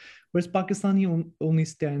potential, whereas Pakistani only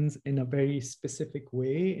stands in a very specific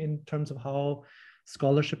way in terms of how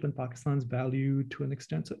scholarship in Pakistan is valued to an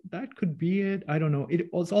extent. So that could be it. I don't know.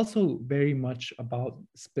 It was also very much about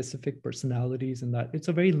specific personalities, and that it's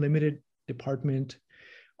a very limited department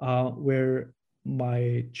where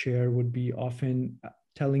my chair would be often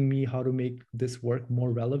telling me how to make this work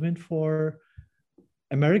more relevant for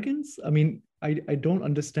Americans. I mean, I don't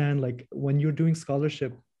understand, like, when you're doing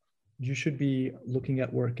scholarship, you should be looking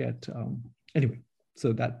at work at anyway.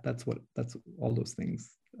 So that's all those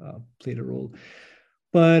things played a role.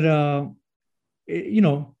 But you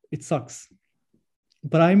know, it sucks.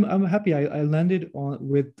 But I'm happy. I landed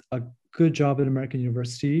with a good job at American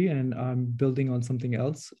University, and I'm building on something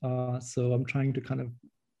else. So I'm trying to kind of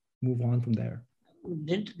move on from there.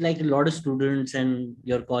 Did like a lot of students and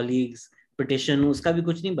your colleagues petition? उसका भी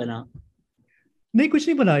कुछ नहीं बना? नहीं, कुछ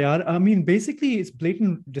नहीं बना यार. I mean, basically it's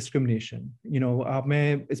blatant discrimination. You know,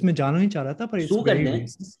 मैं इसमें जाना नहीं चाह रहा था, पर it's very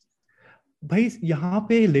racist. भाई यहाँ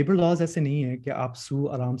पे लेबर लॉज ऐसे नहीं है कि आप सू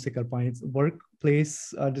आराम से कर पाएं. वर्क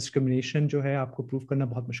प्लेस डिस्क्रिमिनेशन जो है, आपको प्रूव करना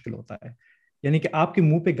बहुत मुश्किल होता है. यानी कि आपके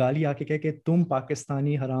मुंह पे गाली आके कहे कि तुम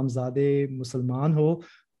पाकिस्तानी हरामजादे मुसलमान हो,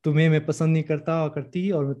 तुम्हें मैं पसंद नहीं करता और करती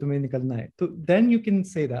और तुम्हें निकलना है. So then you can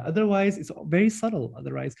say that. Otherwise, it's very subtle.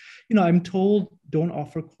 Otherwise, I'm told don't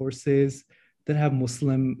offer courses that have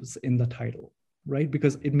Muslims in the title, right?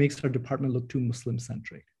 Because it makes our department look too Muslim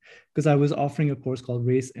centric. Because I was offering a course called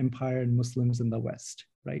Race, Empire, and Muslims in the West,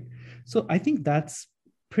 right? So I think that's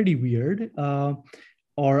pretty weird.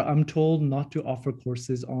 Or I'm told not to offer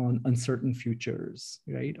courses on uncertain futures,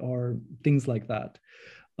 right? Or things like that.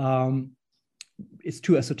 It's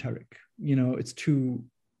too esoteric, it's too.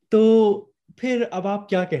 तो फिर अब आप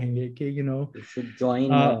क्या कहेंगे कि you should join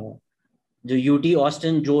जो UT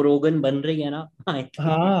Austin जो रोगन बन रही है ना.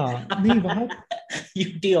 हाँ नहीं वहाँ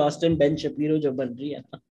यूटी ऑस्टिन बेन शपीरो जो बन रही है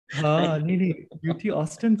ना. हाँ नहीं नहीं यूटी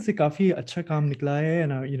ऑस्टिन से काफी अच्छा काम निकला है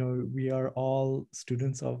and we are all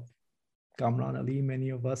students of Kamran Ali. Many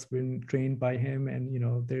of us been trained by him, and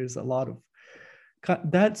there's a lot of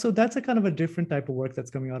that. So that's a kind of a different type of work that's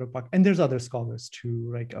coming out of Pakistan. And there's other scholars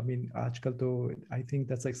too. Like, I mean, aajkal to, I think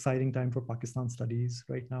that's an exciting time for Pakistan studies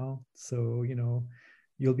right now. So,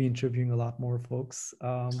 you'll be interviewing a lot more folks.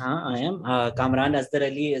 I am. Kamran Asghar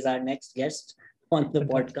Ali is our next guest on the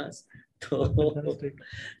podcast. So,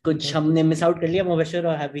 कुछ हमने miss out कर लिया Mubbashir,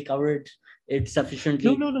 or have we covered it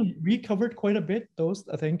sufficiently? No. We covered quite a bit.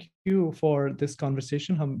 Thank you for this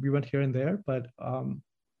conversation. We went here and there, but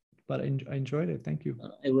I enjoyed it. Thank you.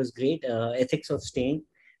 It was great. Ethics of Staying,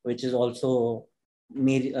 which is also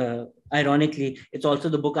made, ironically, it's also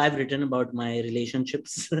the book I've written about my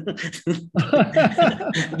relationships.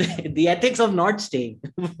 The ethics of not staying.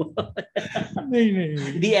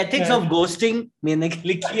 The ethics of ghosting. मैंने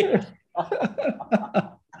click किया.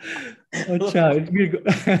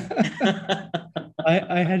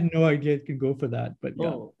 I had no idea it could go for that, but yeah.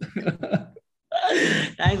 Oh.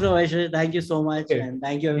 Thanks, Mubbashir. Thank you so much, and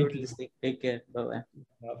thank you everyone for listening. Take care. Bye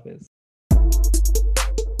bye.